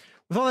say that.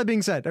 With all that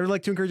being said, I would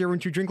like to encourage everyone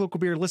to drink local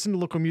beer, listen to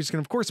local music,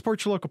 and of course,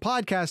 support your local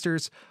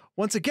podcasters.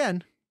 Once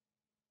again,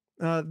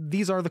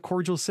 these are the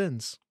Cordial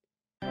Sins.